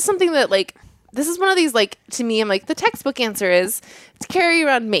 like, this is something that, like, this is one of these, like, to me, I'm like, the textbook answer is to carry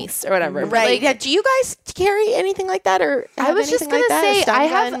around mace or whatever. But, Right. like, Yeah. Do you guys carry anything like that, or I was just going to say, I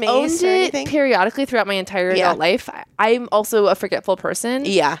have owned it periodically throughout my entire adult life. I'm also a forgetful person.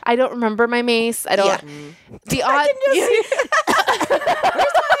 Yeah. I don't remember my mace. I don't. Yeah. The odd.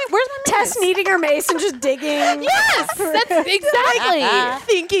 Where's my Tess needing her mace and just digging. Yes, that's exactly.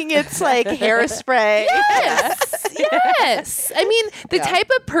 thinking it's like hairspray. Yes. Yes. I mean, the type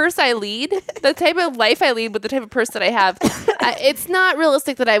of purse I lead, the type of life I lead with the type of purse that I have, it's not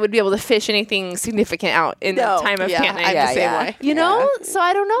realistic that I would be able to fish anything significant out in the time of camping. I'm the same Yeah. way. You know? So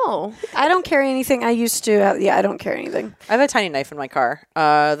I don't know. I don't carry anything. I used to. I don't carry anything. I have a tiny knife in my car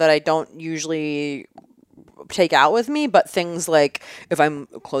that I don't usually take out with me, but things like if I'm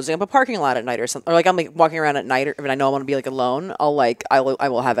closing up a parking lot at night or something, or like I'm like walking around at night, or if I know I want to be like alone, I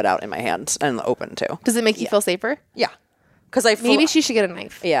will have it out in my hand and open too. Does it make you feel safer? Yeah, because I Maybe she should get a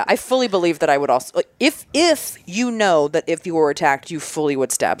knife. yeah, I fully believe that I would also like, if you know that if you were attacked, you fully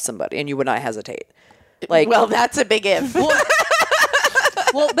would stab somebody and you would not hesitate. Like, Well, that's a big if.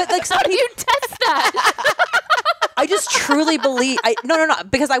 well, but like some How do you test that? I just truly believe no,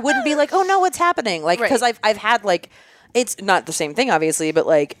 because I wouldn't be like, oh no, what's happening? Like, because Right. I've had like, it's not the same thing obviously, but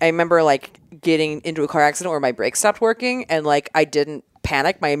like I remember like getting into a car accident where my brakes stopped working and like I didn't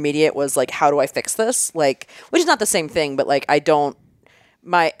panic. My immediate was like, how do I fix this? Like, which is not the same thing, but like I don't.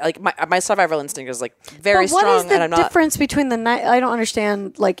 My survival instinct is like very But what strong, is the and I'm not. difference between the knife? I don't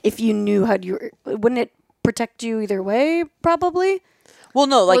understand. Like, if you knew how you wouldn't it protect you either way? Probably. Well,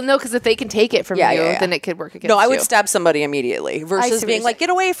 no, like Well, no, because if they can take it from Yeah, you, yeah, yeah. then it could work against no, I you. would stab somebody immediately versus what being you're like, get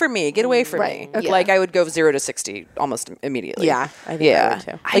away from me, get away from Right, me. okay. Like I would go 0 to 60 almost immediately. Yeah, I think I yeah. would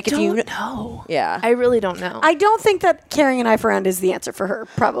too. Like I if you don't know. yeah. I really don't know. I don't think that carrying a knife around is the answer for her.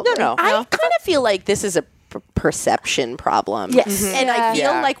 Probably. No. I kind of feel like this is a perception problem. Yes. And I feel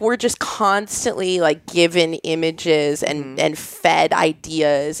Yeah. like we're just constantly like given images and fed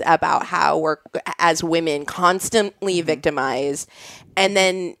ideas about how we're as women constantly victimized, and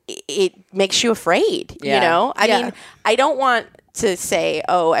then it makes you afraid. Yeah. You know, I Yeah. mean, I don't want to say,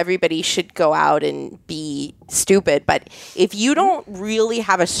 oh, everybody should go out and be stupid, but if you don't really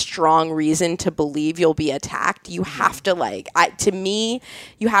have a strong reason to believe you'll be attacked, you have to to me,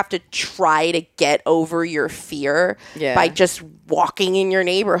 you have to try to get over your fear Yeah. by just walking in your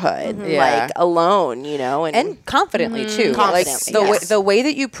neighborhood Yeah. like alone, you know, and confidently too. Confidently, like yes. the way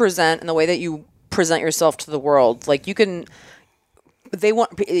that you present and the way that you present yourself to the world, like you can. They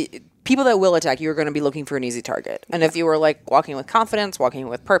want people that will attack you are going to be looking for an easy target. And if you were like walking with confidence, walking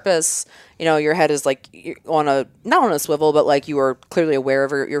with purpose, your head is like on a not on a swivel, but like you are clearly aware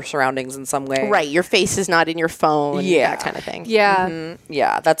of your surroundings in some way. Right. Your face is not in your phone. Yeah. That kind of thing. Yeah.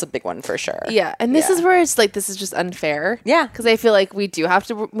 Yeah, that's a big one for sure. Yeah, and this is where it's like this is just unfair. Yeah. because I feel like we do have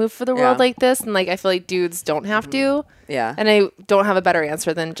to move for the world Yeah. like this, and like I feel like dudes don't have to. Yeah. and I don't have a better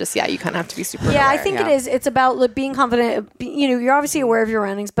answer than just you kind of have to be super. Yeah, I aware. think Yeah. it is. It's about like, being confident. You're obviously aware of your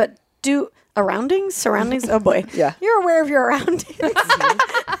surroundings, but surroundings. Oh boy, Yeah. you're aware of your surroundings.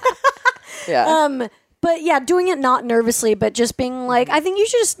 Yeah. But yeah, doing it not nervously, but just being like, I think you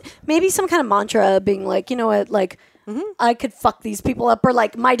should just maybe some kind of mantra, being like, you know what, like. I could fuck these people up, or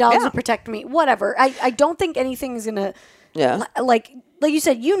like my dogs would protect me. Whatever. I don't think anything's gonna. Yeah. Like you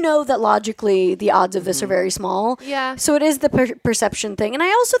said, that logically the odds of this are very small. Yeah. So it is the perception thing, and I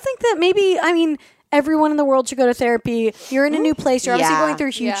also think that maybe everyone in the world should go to therapy. You're in a new place. You're obviously Yeah. going through a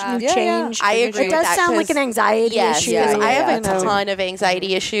huge new Yeah. change. I agree It does with that, sound like 'cause- an anxiety Yes, issue. yes. I have a you know. ton of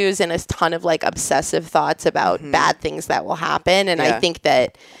anxiety issues and a ton of like obsessive thoughts about bad things that will happen. And I Yeah. think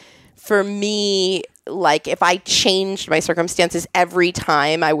that for me, like if I changed my circumstances every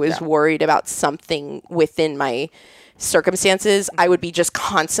time I was worried about something within my circumstances, I would be just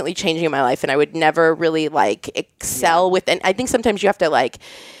constantly changing my life and I would never really like excel with. And I think sometimes you have to like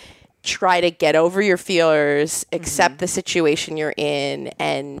try to get over your fears, accept the situation you're in,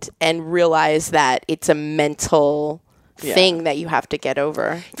 and realize that it's a mental thing that you have to get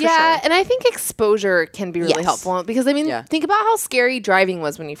over. Yeah, and I think exposure can be really Yes. helpful because think about how scary driving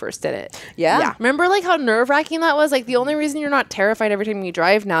was when you first did it. Yeah. Remember like how nerve-wracking that was? Like the only reason you're not terrified every time you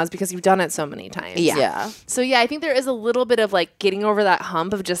drive now is because you've done it so many times. Yeah. Yeah. So I think there is a little bit of like getting over that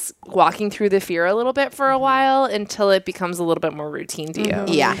hump of just walking through the fear a little bit for a while until it becomes a little bit more routine to you.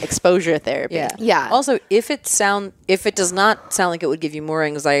 Yeah, exposure therapy. Yeah. Yeah. Also, if it does not sound like it would give you more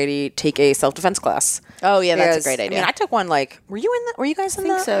anxiety, take a self-defense class. Oh yeah, that's a Because, great idea. I mean, I took one. Like, were you in that? Were you guys in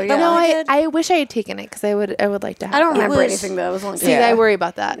think that? so, that yeah. one No, we I, did? I wish I had taken it because I would like to have I don't it. remember was- anything though. It was a long time. See, Yeah. I worry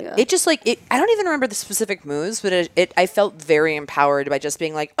about that. It just like it. I don't even remember the specific moves, but I felt very empowered by just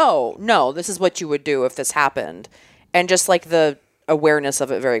being like, oh no, this is what you would do if this happened, and just like the awareness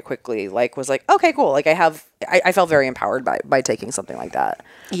of it very quickly, like was like, okay, cool. Like I felt very empowered by taking something like that.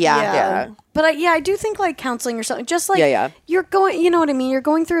 Yeah. But I do think like counseling or something, just like Yeah. you're going, you know what I mean? You're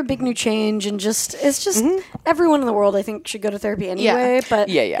going through a big new change, and it's just everyone in the world I think should go to therapy anyway. But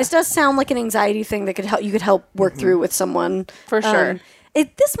Yeah. it does sound like an anxiety thing that you could help work through with someone For sure. I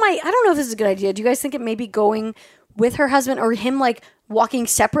don't know if this is a good idea. Do you guys think it may be going with her husband or him like walking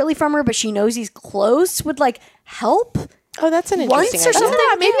separately from her, but she knows he's close would like help? Oh, that's an Once interesting or idea.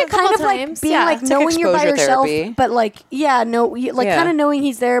 something, maybe a couple kind of times. like being Yeah. like It's like knowing you're by exposure yourself, therapy. but like like Yeah. kind of knowing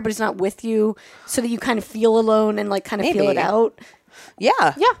he's there, but he's not with you, so that you kind of feel alone and like kind of feel it Maybe. out. Yeah,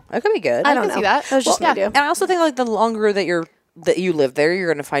 that could be good. I don't can know. see that. That was just an idea. And I also think like the longer that you live there,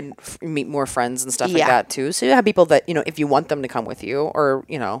 you're going to meet more friends and stuff like Yeah. that too. So you have people that, if you want them to come with you, or,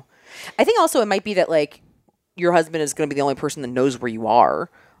 I think also it might be that like your husband is going to be the only person that knows where you are,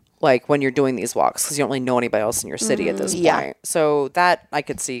 like when you're doing these walks, because you don't really know anybody else in your city at this point. Yeah. So that I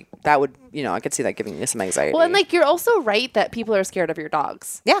could see that would, I could see that giving you some anxiety. Well, and like you're also right that people are scared of your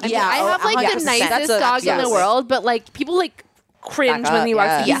dogs. Yeah. I mean, Yeah. I have like the 100%. nicest That's a- dog in yes. the world, but like people like cringe Back when up, you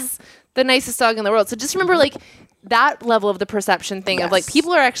walk. yeah. He's the nicest dog in the world. So just remember like that level of the perception thing of like Yes.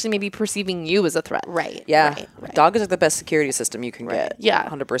 people are actually maybe perceiving you as a threat. Right. yeah. Right. Dog is like the best security system you can get. Yeah.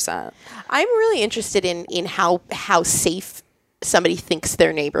 100%. I'm really interested in how safe somebody thinks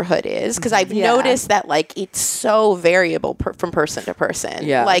their neighborhood is, because I've noticed that like it's so variable from person to person.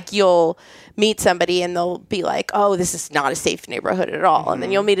 Yeah. Like you'll meet somebody and they'll be like, oh, this is not a safe neighborhood at all. And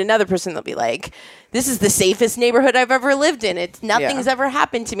then you'll meet another person, they'll be like, this is the safest neighborhood I've ever lived in. Nothing's ever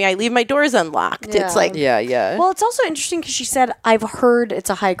happened to me. I leave my doors unlocked. Yeah. It's like, Yeah. Well, it's also interesting because she said, I've heard it's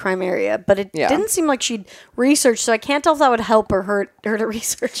a high crime area, but it Yeah. didn't seem like she'd researched, so I can't tell if that would help or hurt her to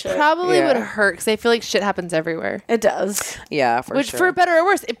research it. Probably Yeah. would hurt because I feel like shit happens everywhere. It does. Yeah, for Which, sure. for better or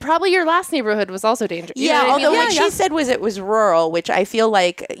worse, probably your last neighborhood was also dangerous. You know yeah, what I mean? although Like, what she said was it was rural, which I feel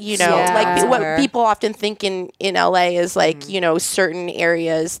like, Yeah. like what Sure. people often think in LA is like, certain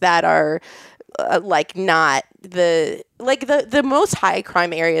areas that are like not the most high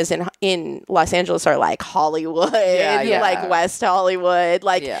crime areas in Los Angeles are like Hollywood, Yeah. like West Hollywood,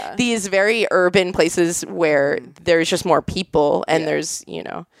 like Yeah. these very urban places where there's just more people and there's,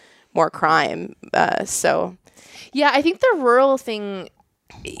 more crime. So Yeah, I think the rural thing.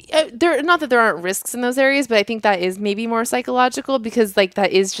 There, not that there aren't risks in those areas, but I think that is maybe more psychological because like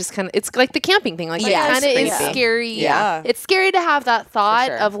that is just kind of it's like the camping thing. Like Yeah, it kind of it's is creepy. scary. Yeah. It's scary to have that thought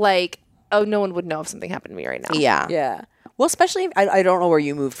sure. of like, oh, no one would know if something happened to me right now. yeah. Yeah. Well, especially I don't know where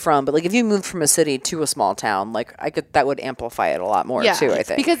you moved from, but like if you moved from a city to a small town, like that would amplify it a lot more too. I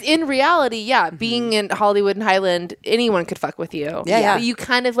think because in reality, being in Hollywood and Highland, anyone could fuck with you. Yeah. But you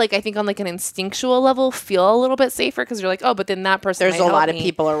kind of like I think on like an instinctual level feel a little bit safer because you're like, oh, but then that person. There's a lot of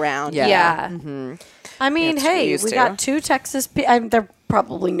people around. Yeah. I mean, that's what hey, we we used to. got 2 Texas. They're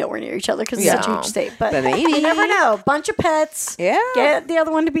probably nowhere near each other because it's such a huge state. But But maybe. you never know. Bunch of pets. Yeah. Get the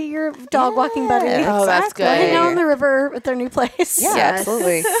other one to be your dog walking buddy. Oh, that's good. Hang out on the river at their new place. Yeah, Yes.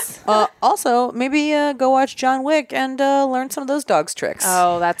 absolutely. Also, maybe go watch John Wick and learn some of those dogs' tricks.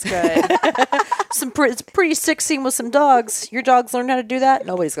 Oh, that's good. It's a pretty sick scene with some dogs. Your dogs learn how to do that.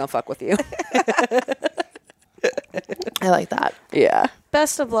 Nobody's gonna fuck with you. I like that. Yeah.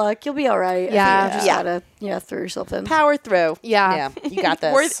 Best of luck. You'll be all right. Yeah. I think you just gotta throw yourself in. Power through. Yeah. Yeah. You got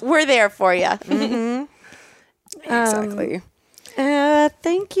this. We're there for you. Exactly.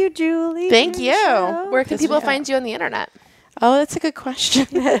 Thank you, Julie. Thank for you. the show. Where can people find you on the internet? Oh, that's a good question.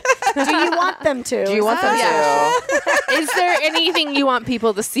 Do you want them to? Do you want them to? Is there anything you want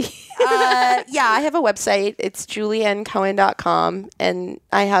people to see? Yeah, I have a website. It's juliennecohen.com, and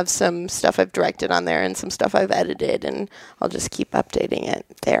I have some stuff I've directed on there and some stuff I've edited, and I'll just keep updating it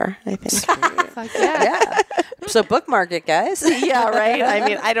there, I think. Fuck yeah. Yeah. So bookmark it, guys. Yeah, right? I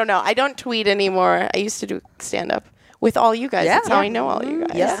mean, I don't know. I don't tweet anymore. I used to do stand-up with all you guys. Yeah. That's how I know all you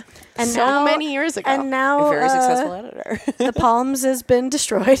guys. Yeah. And so now- many years ago. And now A very successful editor. the Palms has been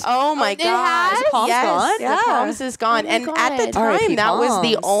destroyed. Oh my it God! has? Palms Yes, gone? the Yeah. Palms is gone. Oh my And at the God. time, R.I.P. that was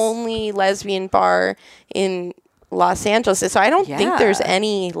the Palms. only lesbian bar in Los Angeles. So I don't think Yeah. there's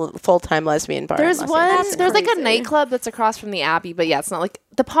any full-time lesbian bar. There's in Los one. Angeles. There's like a crazy. nightclub that's across from the Abbey, but yeah, it's not like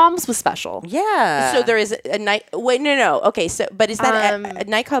the Palms was special. Yeah. So there is a night. Wait, no. Okay, so but is that Um, a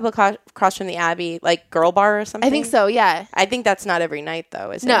nightclub across from the Abbey, like Girl Bar or something? I think so. Yeah. I think that's not every night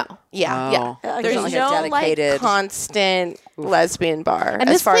though, is No. it? Yeah. Oh. Yeah. There's Not like a no dedicated- like constant lesbian bar. And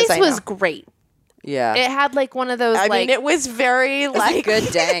as this far place as I was know. great. Yeah. It had like one of those. I like, mean, it was very like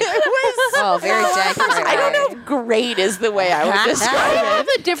good dank. Oh, very dank. I don't know if great is the way I would describe I it. have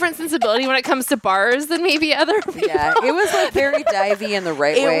a different sensibility when it comes to bars than maybe other people. Yeah, it was like very divey in the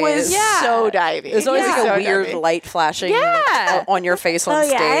right It ways. was so divey. There's always like So a weird divey. light flashing Yeah. on your face on Oh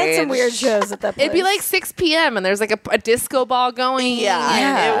stage. yeah, I had some weird shows at that place. It'd be like 6 p.m. and there's like a disco ball going. Yeah,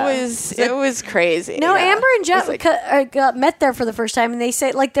 Yeah. it was crazy. No, Yeah. Amber and Jeff It was like- got met there for the first time, and they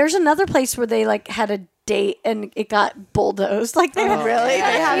say like there's another place where they like had a date and it got bulldozed. Like they had really? they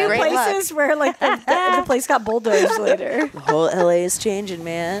had They a had few great luck. places where like the place got bulldozed later. The whole LA is changing,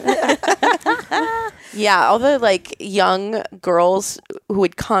 man. Yeah, all the like young girls who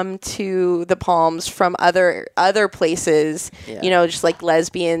would come to the Palms from other places, Yeah. you know, just like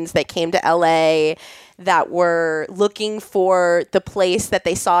lesbians that came to LA that were looking for the place that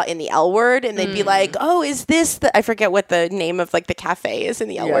they saw in the L Word, and they'd be like, "Oh, is this the?" I forget what the name of like the cafe is in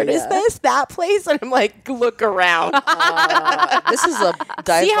the L Word. Is yeah. this that place? And I'm like, look around, This is a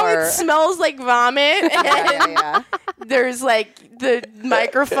dive see how bar. it smells like vomit. yeah. There's like the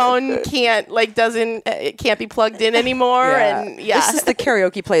microphone can't be plugged in anymore, and This is the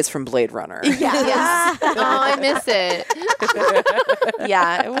karaoke place from Blade Runner. yes. Oh, I miss it.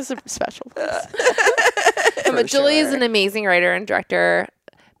 Yeah, it was a special place. But Julie is sure. an amazing writer and director.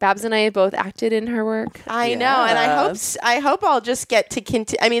 Babs and I have both acted in her work. I know, and I hope I'll just get to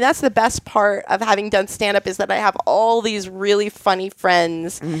continue. I mean, that's the best part of having done stand up is that I have all these really funny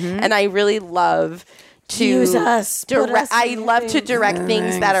friends, and I really love to Use us. Put direct. us I in your love to things. direct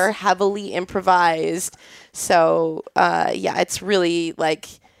things that are heavily improvised. So yeah, it's really like.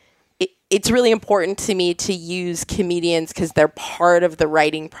 It's really important to me to use comedians because they're part of the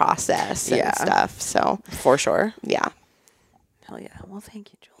writing process and Yeah. stuff. So For sure. yeah, Hell yeah. Well,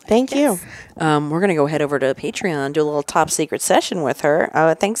 thank you, Julie. thank you. We're going to go head over to Patreon, do a little top secret session with her.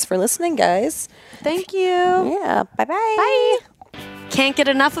 Thanks for listening, guys. Thank you. Yeah. Bye-bye. Bye. Can't get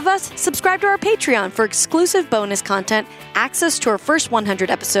enough of us? Subscribe to our Patreon for exclusive bonus content, access to our first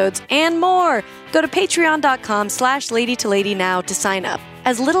 100 episodes, and more. Go to patreon.com/ladytolady now to sign up.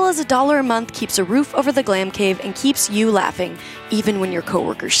 As little as $1 a month keeps a roof over the glam cave and keeps you laughing, even when your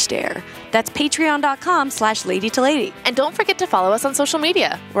coworkers stare. That's patreon.com/ladytolady. And don't forget to follow us on social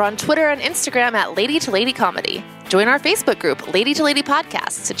media. We're on Twitter and Instagram at Lady to Lady Comedy. Join our Facebook group, Lady to Lady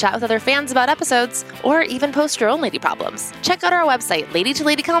Podcasts, to chat with other fans about episodes, or even post your own lady problems. Check out our website,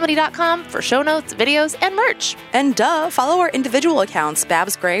 ladytoladycomedy.com, for show notes, videos, and merch. And follow our individual accounts,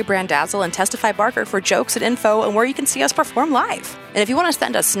 Babs Gray, Brandazzle, and Testify Barker for jokes and info and where you can see us perform live. And if you want to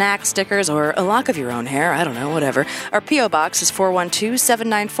send us snacks, stickers, or a lock of your own hair, I don't know, whatever, our P.O. Box is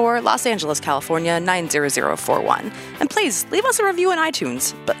 412-794, Los Angeles, California, 90041. And please, leave us a review on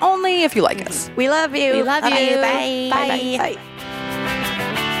iTunes, but only if you like us. We love you. We love you. Bye. Bye. Bye.